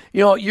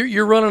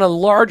you're running a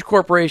large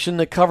corporation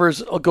that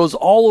goes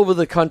all over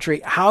the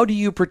country. How do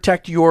you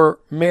protect your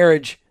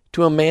marriage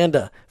to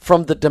Amanda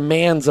from the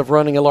demands of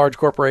running a large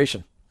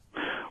corporation?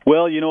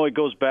 Well, it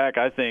goes back,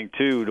 I think,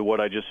 too, to what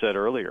I just said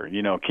earlier.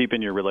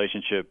 Keeping your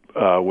relationship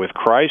with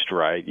Christ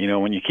right.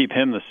 When you keep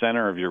Him the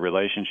center of your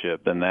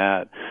relationship, then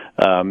that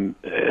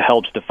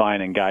helps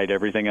define and guide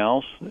everything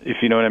else, if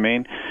you know what I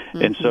mean.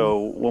 Mm-hmm. And so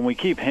when we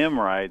keep Him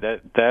right,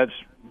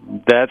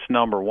 that's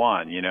number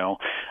one.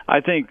 I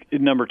think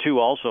number two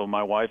also,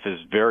 my wife is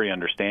very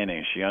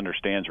understanding. She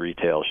understands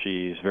retail.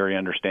 She's very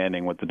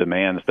understanding with the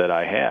demands that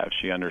I have.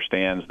 She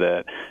understands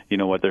that,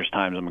 there's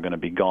times I'm going to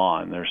be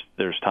gone.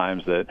 There's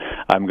times that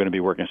I'm going to be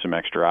working some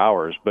extra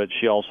hours. But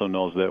she also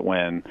knows that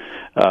when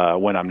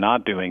I'm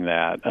not doing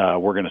that,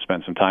 we're going to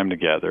spend some time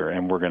together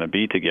and we're going to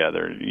be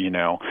together,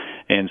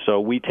 And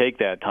so we take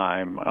that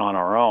time on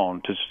our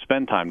own to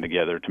spend time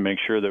together to make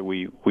sure that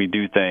we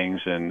do things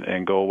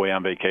and go away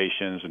on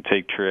vacations and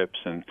take trips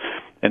and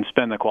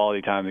spend the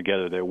quality time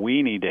together that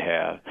we need to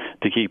have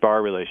to keep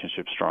our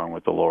relationship strong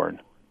with the Lord.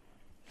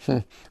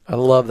 I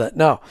love that.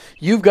 Now,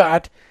 you've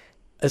got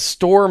a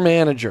store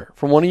manager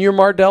from one of your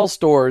Mardel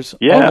stores on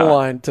the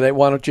line today.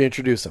 Why don't you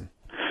introduce him?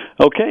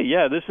 Okay,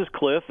 this is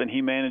Cliff, and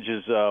he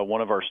manages one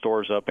of our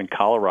stores up in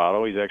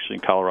Colorado. He's actually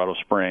in Colorado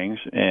Springs,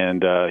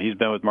 and he's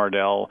been with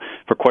Mardel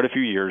for quite a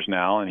few years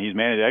now, and he's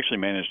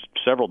managed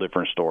several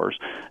different stores.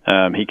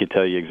 He could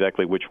tell you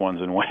exactly which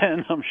ones and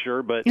when, I'm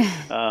sure, but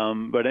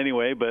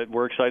anyway,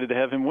 we're excited to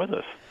have him with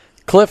us.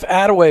 Cliff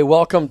Attaway,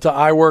 welcome to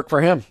I Work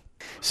for Him.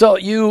 So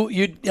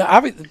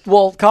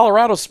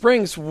Colorado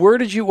Springs,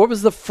 what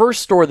was the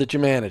first store that you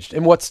managed?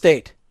 In what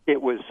state?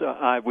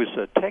 I was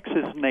a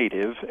Texas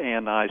native,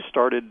 and I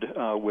started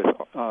with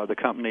the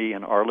company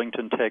in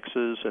Arlington,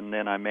 Texas, and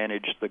then I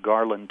managed the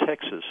Garland,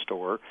 Texas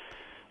store,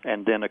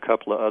 and then a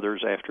couple of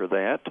others after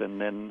that,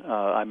 and then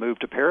I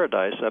moved to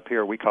Paradise up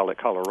here. We call it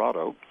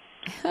Colorado.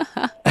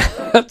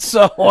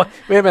 So, wait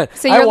a minute.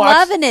 So you're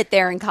loving it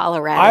there in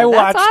Colorado.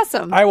 That's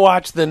awesome. I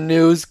watched the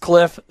news,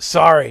 Cliff.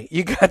 Sorry,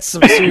 you got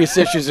some serious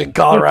issues in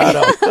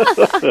Colorado.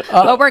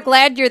 But we're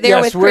glad you're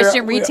there with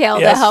Christian Retail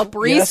to help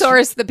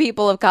resource the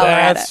people of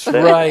Colorado. That's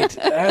right.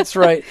 That's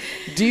right.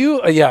 Do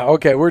you?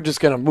 Okay. We're just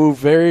going to move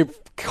very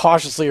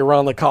cautiously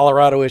around the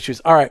Colorado issues.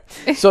 All right.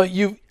 So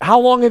how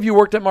long have you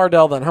worked at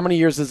Mardel then? How many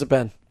years has it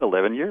been?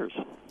 11 years.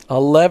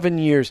 11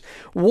 years.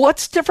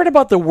 What's different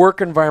about the work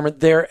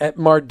environment there at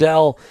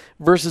Mardel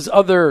versus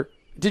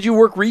did you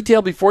work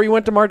retail before you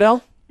went to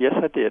Mardel? Yes,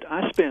 I did.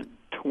 I spent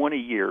 20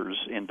 years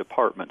in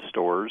department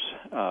stores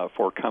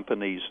for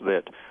companies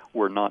that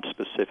were not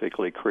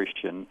specifically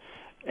Christian.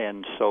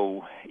 And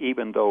so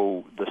even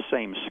though the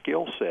same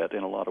skill set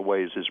in a lot of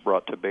ways is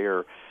brought to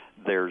bear,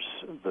 there's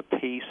the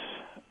peace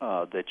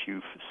that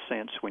you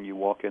sense when you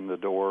walk in the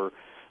door.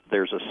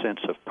 There's a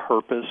sense of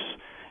purpose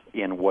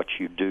in what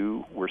you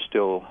do. We're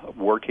still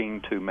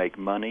working to make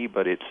money,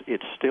 but it's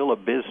still a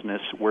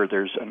business where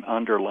there's an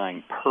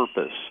underlying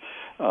purpose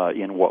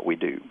in what we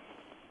do.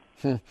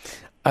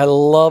 I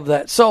love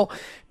that. So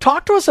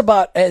talk to us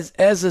about, as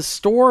a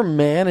store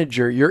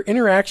manager, your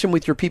interaction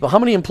with your people. How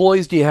many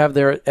employees do you have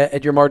there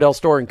at your Mardel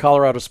store in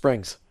Colorado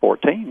Springs?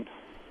 14.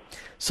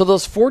 So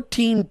those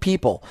 14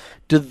 people,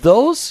 do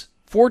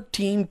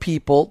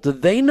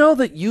they know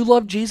that you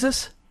love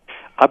Jesus?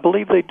 I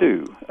believe they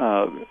do.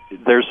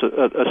 There's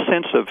a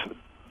sense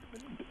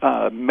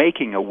of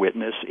making a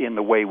witness in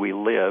the way we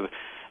live,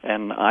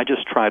 and I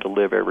just try to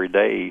live every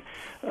day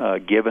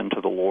given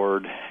to the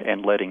Lord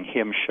and letting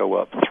Him show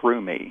up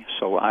through me.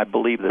 So I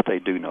believe that they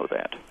do know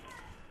that.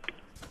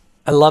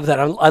 I love that.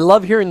 I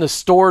love hearing the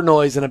store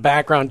noise in the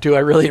background, too. I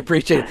really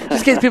appreciate it.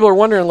 Just in case people are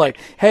wondering,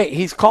 hey,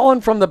 he's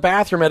calling from the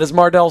bathroom at his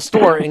Mardel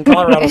store in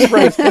Colorado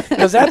Springs,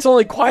 because that's the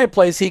only quiet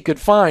place he could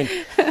find.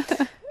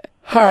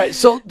 All right,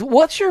 so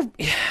what's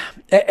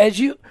as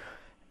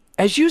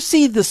you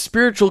see the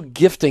spiritual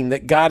gifting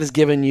that God has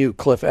given you,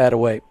 Cliff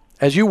Attaway,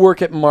 as you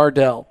work at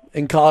Mardel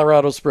in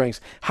Colorado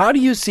Springs, how do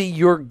you see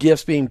your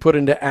gifts being put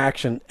into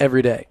action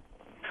every day?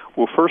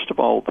 Well, first of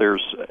all,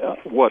 there's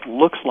what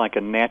looks like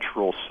a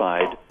natural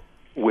side,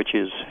 which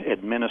is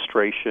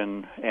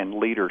administration and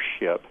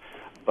leadership,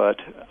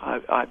 but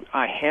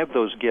I have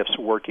those gifts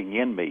working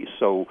in me,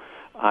 so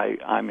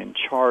I'm in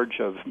charge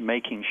of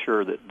making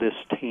sure that this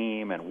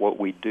team and what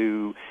we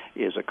do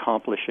is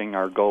accomplishing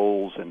our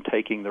goals and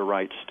taking the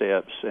right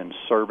steps and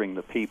serving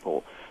the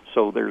people.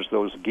 So there's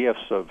those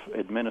gifts of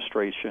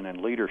administration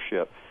and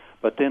leadership,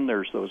 but then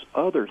there's those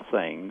other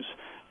things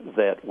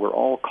that we're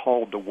all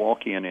called to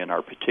walk in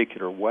our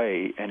particular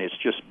way, and it's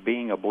just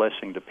being a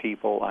blessing to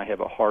people. I have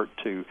a heart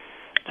to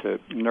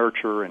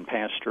nurture and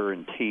pastor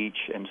and teach,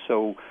 and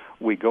so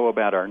we go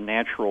about our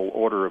natural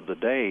order of the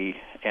day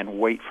and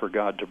wait for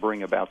God to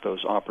bring about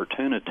those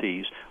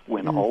opportunities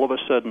when all of a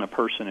sudden a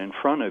person in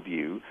front of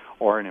you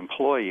or an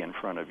employee in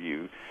front of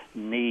you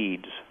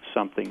needs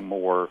something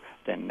more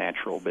than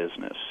natural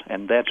business.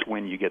 And that's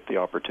when you get the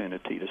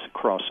opportunity to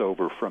cross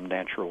over from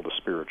natural to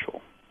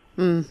spiritual.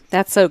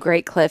 That's so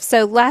great, Cliff.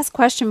 So last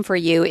question for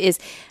you is,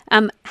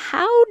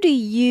 how do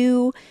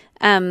you,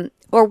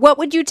 or what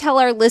would you tell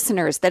our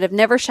listeners that have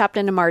never shopped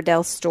in a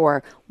Mardel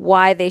store,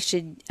 why they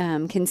should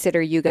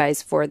consider you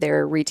guys for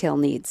their retail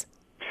needs?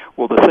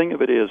 Well, the thing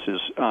of it is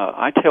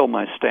I tell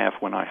my staff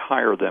when I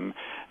hire them,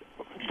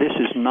 this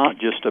is not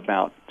just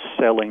about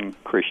selling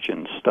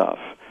Christian stuff.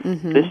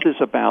 This is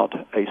about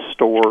a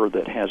store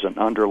that has an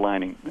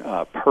underlying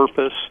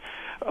purpose.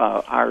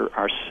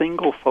 Our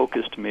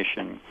single-focused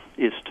mission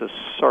is to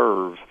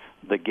serve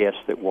the guest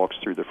that walks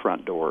through the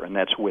front door, and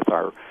that's with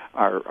our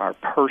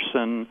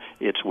person,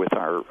 it's with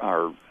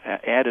our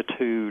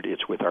attitude,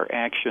 it's with our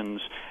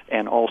actions,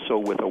 and also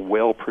with a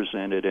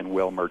well-presented and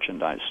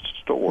well-merchandised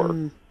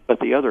store. But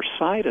the other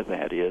side of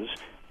that is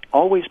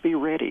always be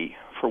ready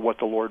for what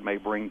the Lord may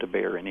bring to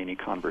bear in any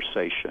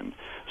conversation.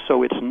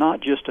 So it's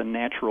not just a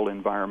natural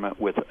environment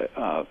with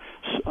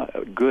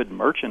good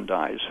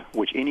merchandise,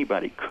 which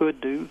anybody could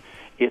do.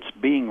 It's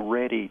being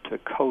ready to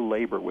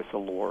co-labor with the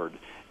Lord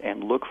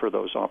and look for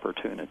those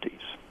opportunities.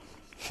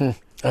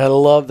 I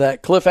love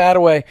that. Cliff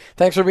Attaway,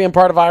 thanks for being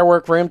part of I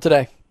Work for Him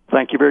today.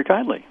 Thank you very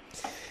kindly.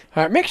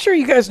 All right, make sure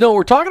you guys know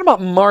we're talking about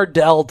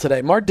Mardel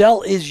today.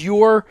 Mardel is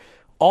your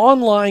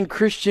online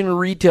Christian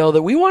retail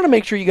that we want to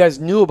make sure you guys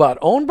knew about,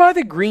 owned by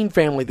the Green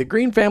family. The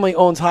Green family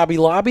owns Hobby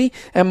Lobby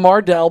and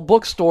Mardel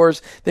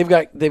bookstores. They've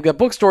got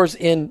bookstores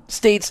in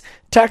states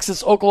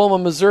Texas,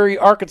 Oklahoma, Missouri,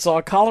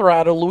 Arkansas,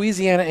 Colorado,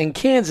 Louisiana, and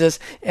Kansas,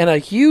 and a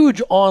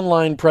huge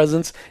online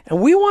presence.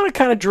 And we want to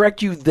kind of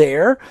direct you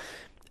there,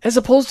 as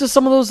opposed to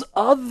some of those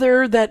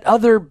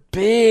other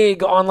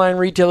big online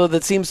retailer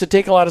that seems to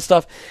take a lot of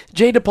stuff.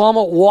 Jay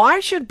DePalma, why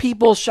should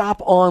people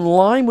shop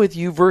online with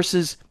you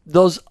versus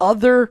those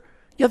other,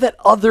 that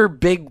other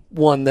big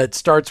one that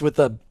starts with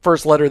the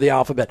first letter of the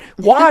alphabet?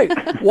 Why?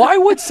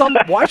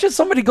 Why should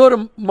somebody go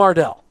to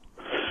Mardel?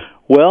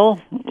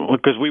 Well,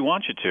 because we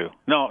want you to.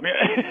 No.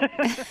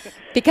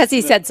 Because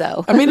he said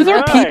so. I mean, are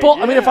there people?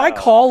 I mean, if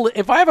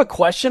I have a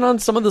question on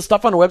some of the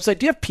stuff on the website,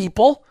 do you have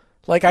people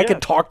I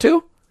can talk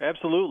to?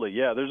 Absolutely,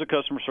 yeah. There's a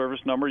customer service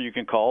number you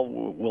can call.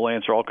 We'll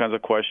answer all kinds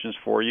of questions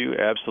for you,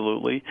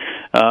 absolutely.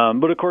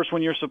 But, of course,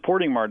 when you're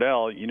supporting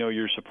Mardel,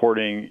 you're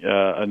supporting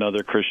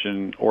another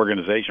Christian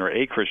organization or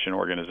a Christian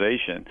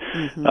organization.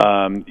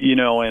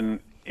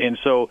 And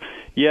so,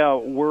 yeah,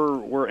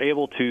 we're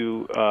able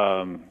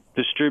to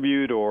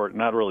distribute, or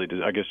not really,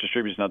 I guess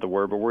distribute is not the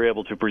word, but we're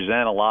able to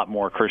present a lot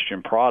more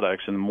Christian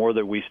products, and the more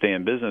that we stay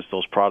in business,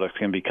 those products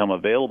can become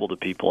available to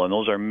people, and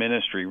those are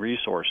ministry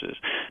resources.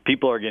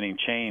 People are getting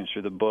changed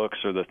through the books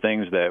or the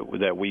things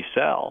that we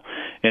sell.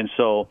 And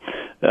so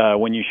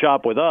when you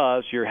shop with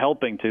us, you're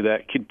helping to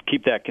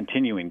keep that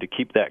continuing, to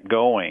keep that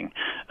going,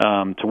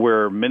 to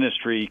where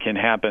ministry can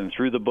happen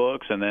through the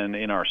books, and then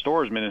in our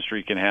stores,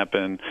 ministry can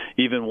happen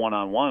even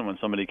one-on-one when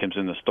somebody comes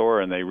in the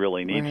store and they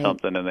really need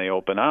something and they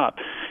open up.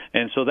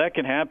 And so that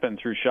can happen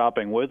through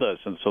shopping with us,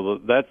 and so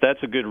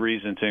that's a good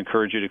reason to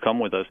encourage you to come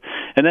with us.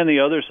 And then the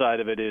other side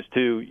of it is,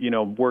 too,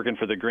 working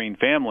for the Green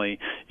family,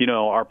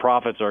 our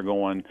profits are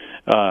going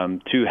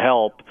to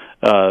help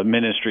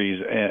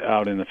ministries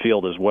out in the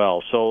field as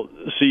well. So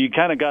you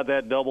kind of got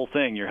that double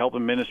thing. You're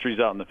helping ministries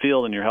out in the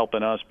field, and you're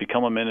helping us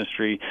become a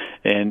ministry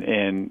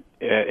and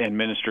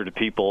minister to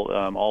people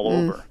all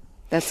over.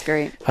 That's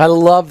great. I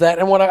love that.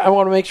 And I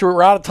want to make sure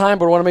we're out of time,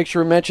 but I want to make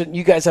sure we mention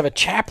you guys have a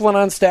chaplain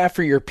on staff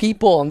for your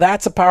people, and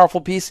that's a powerful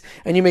piece.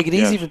 And you make it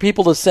easy for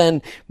people to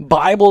send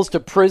Bibles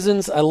to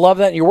prisons. I love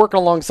that. And you're working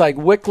alongside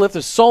Wycliffe.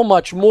 There's so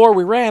much more.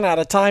 We ran out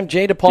of time.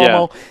 Jay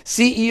DePalmo,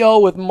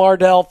 CEO with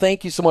Mardel,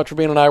 thank you so much for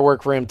being on I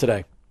Work for Him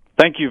today.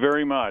 Thank you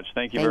very much.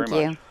 Thank you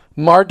very much.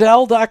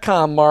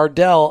 Mardel.com,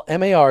 Mardel,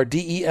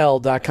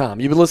 Mardel.com.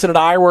 You've been listening to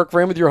I Work for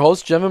Him with your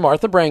hosts, Jim and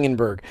Martha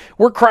Brangenberg.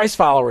 We're Christ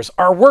followers.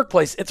 Our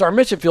workplace, it's our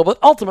mission field, but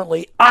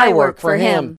ultimately, I work for Him.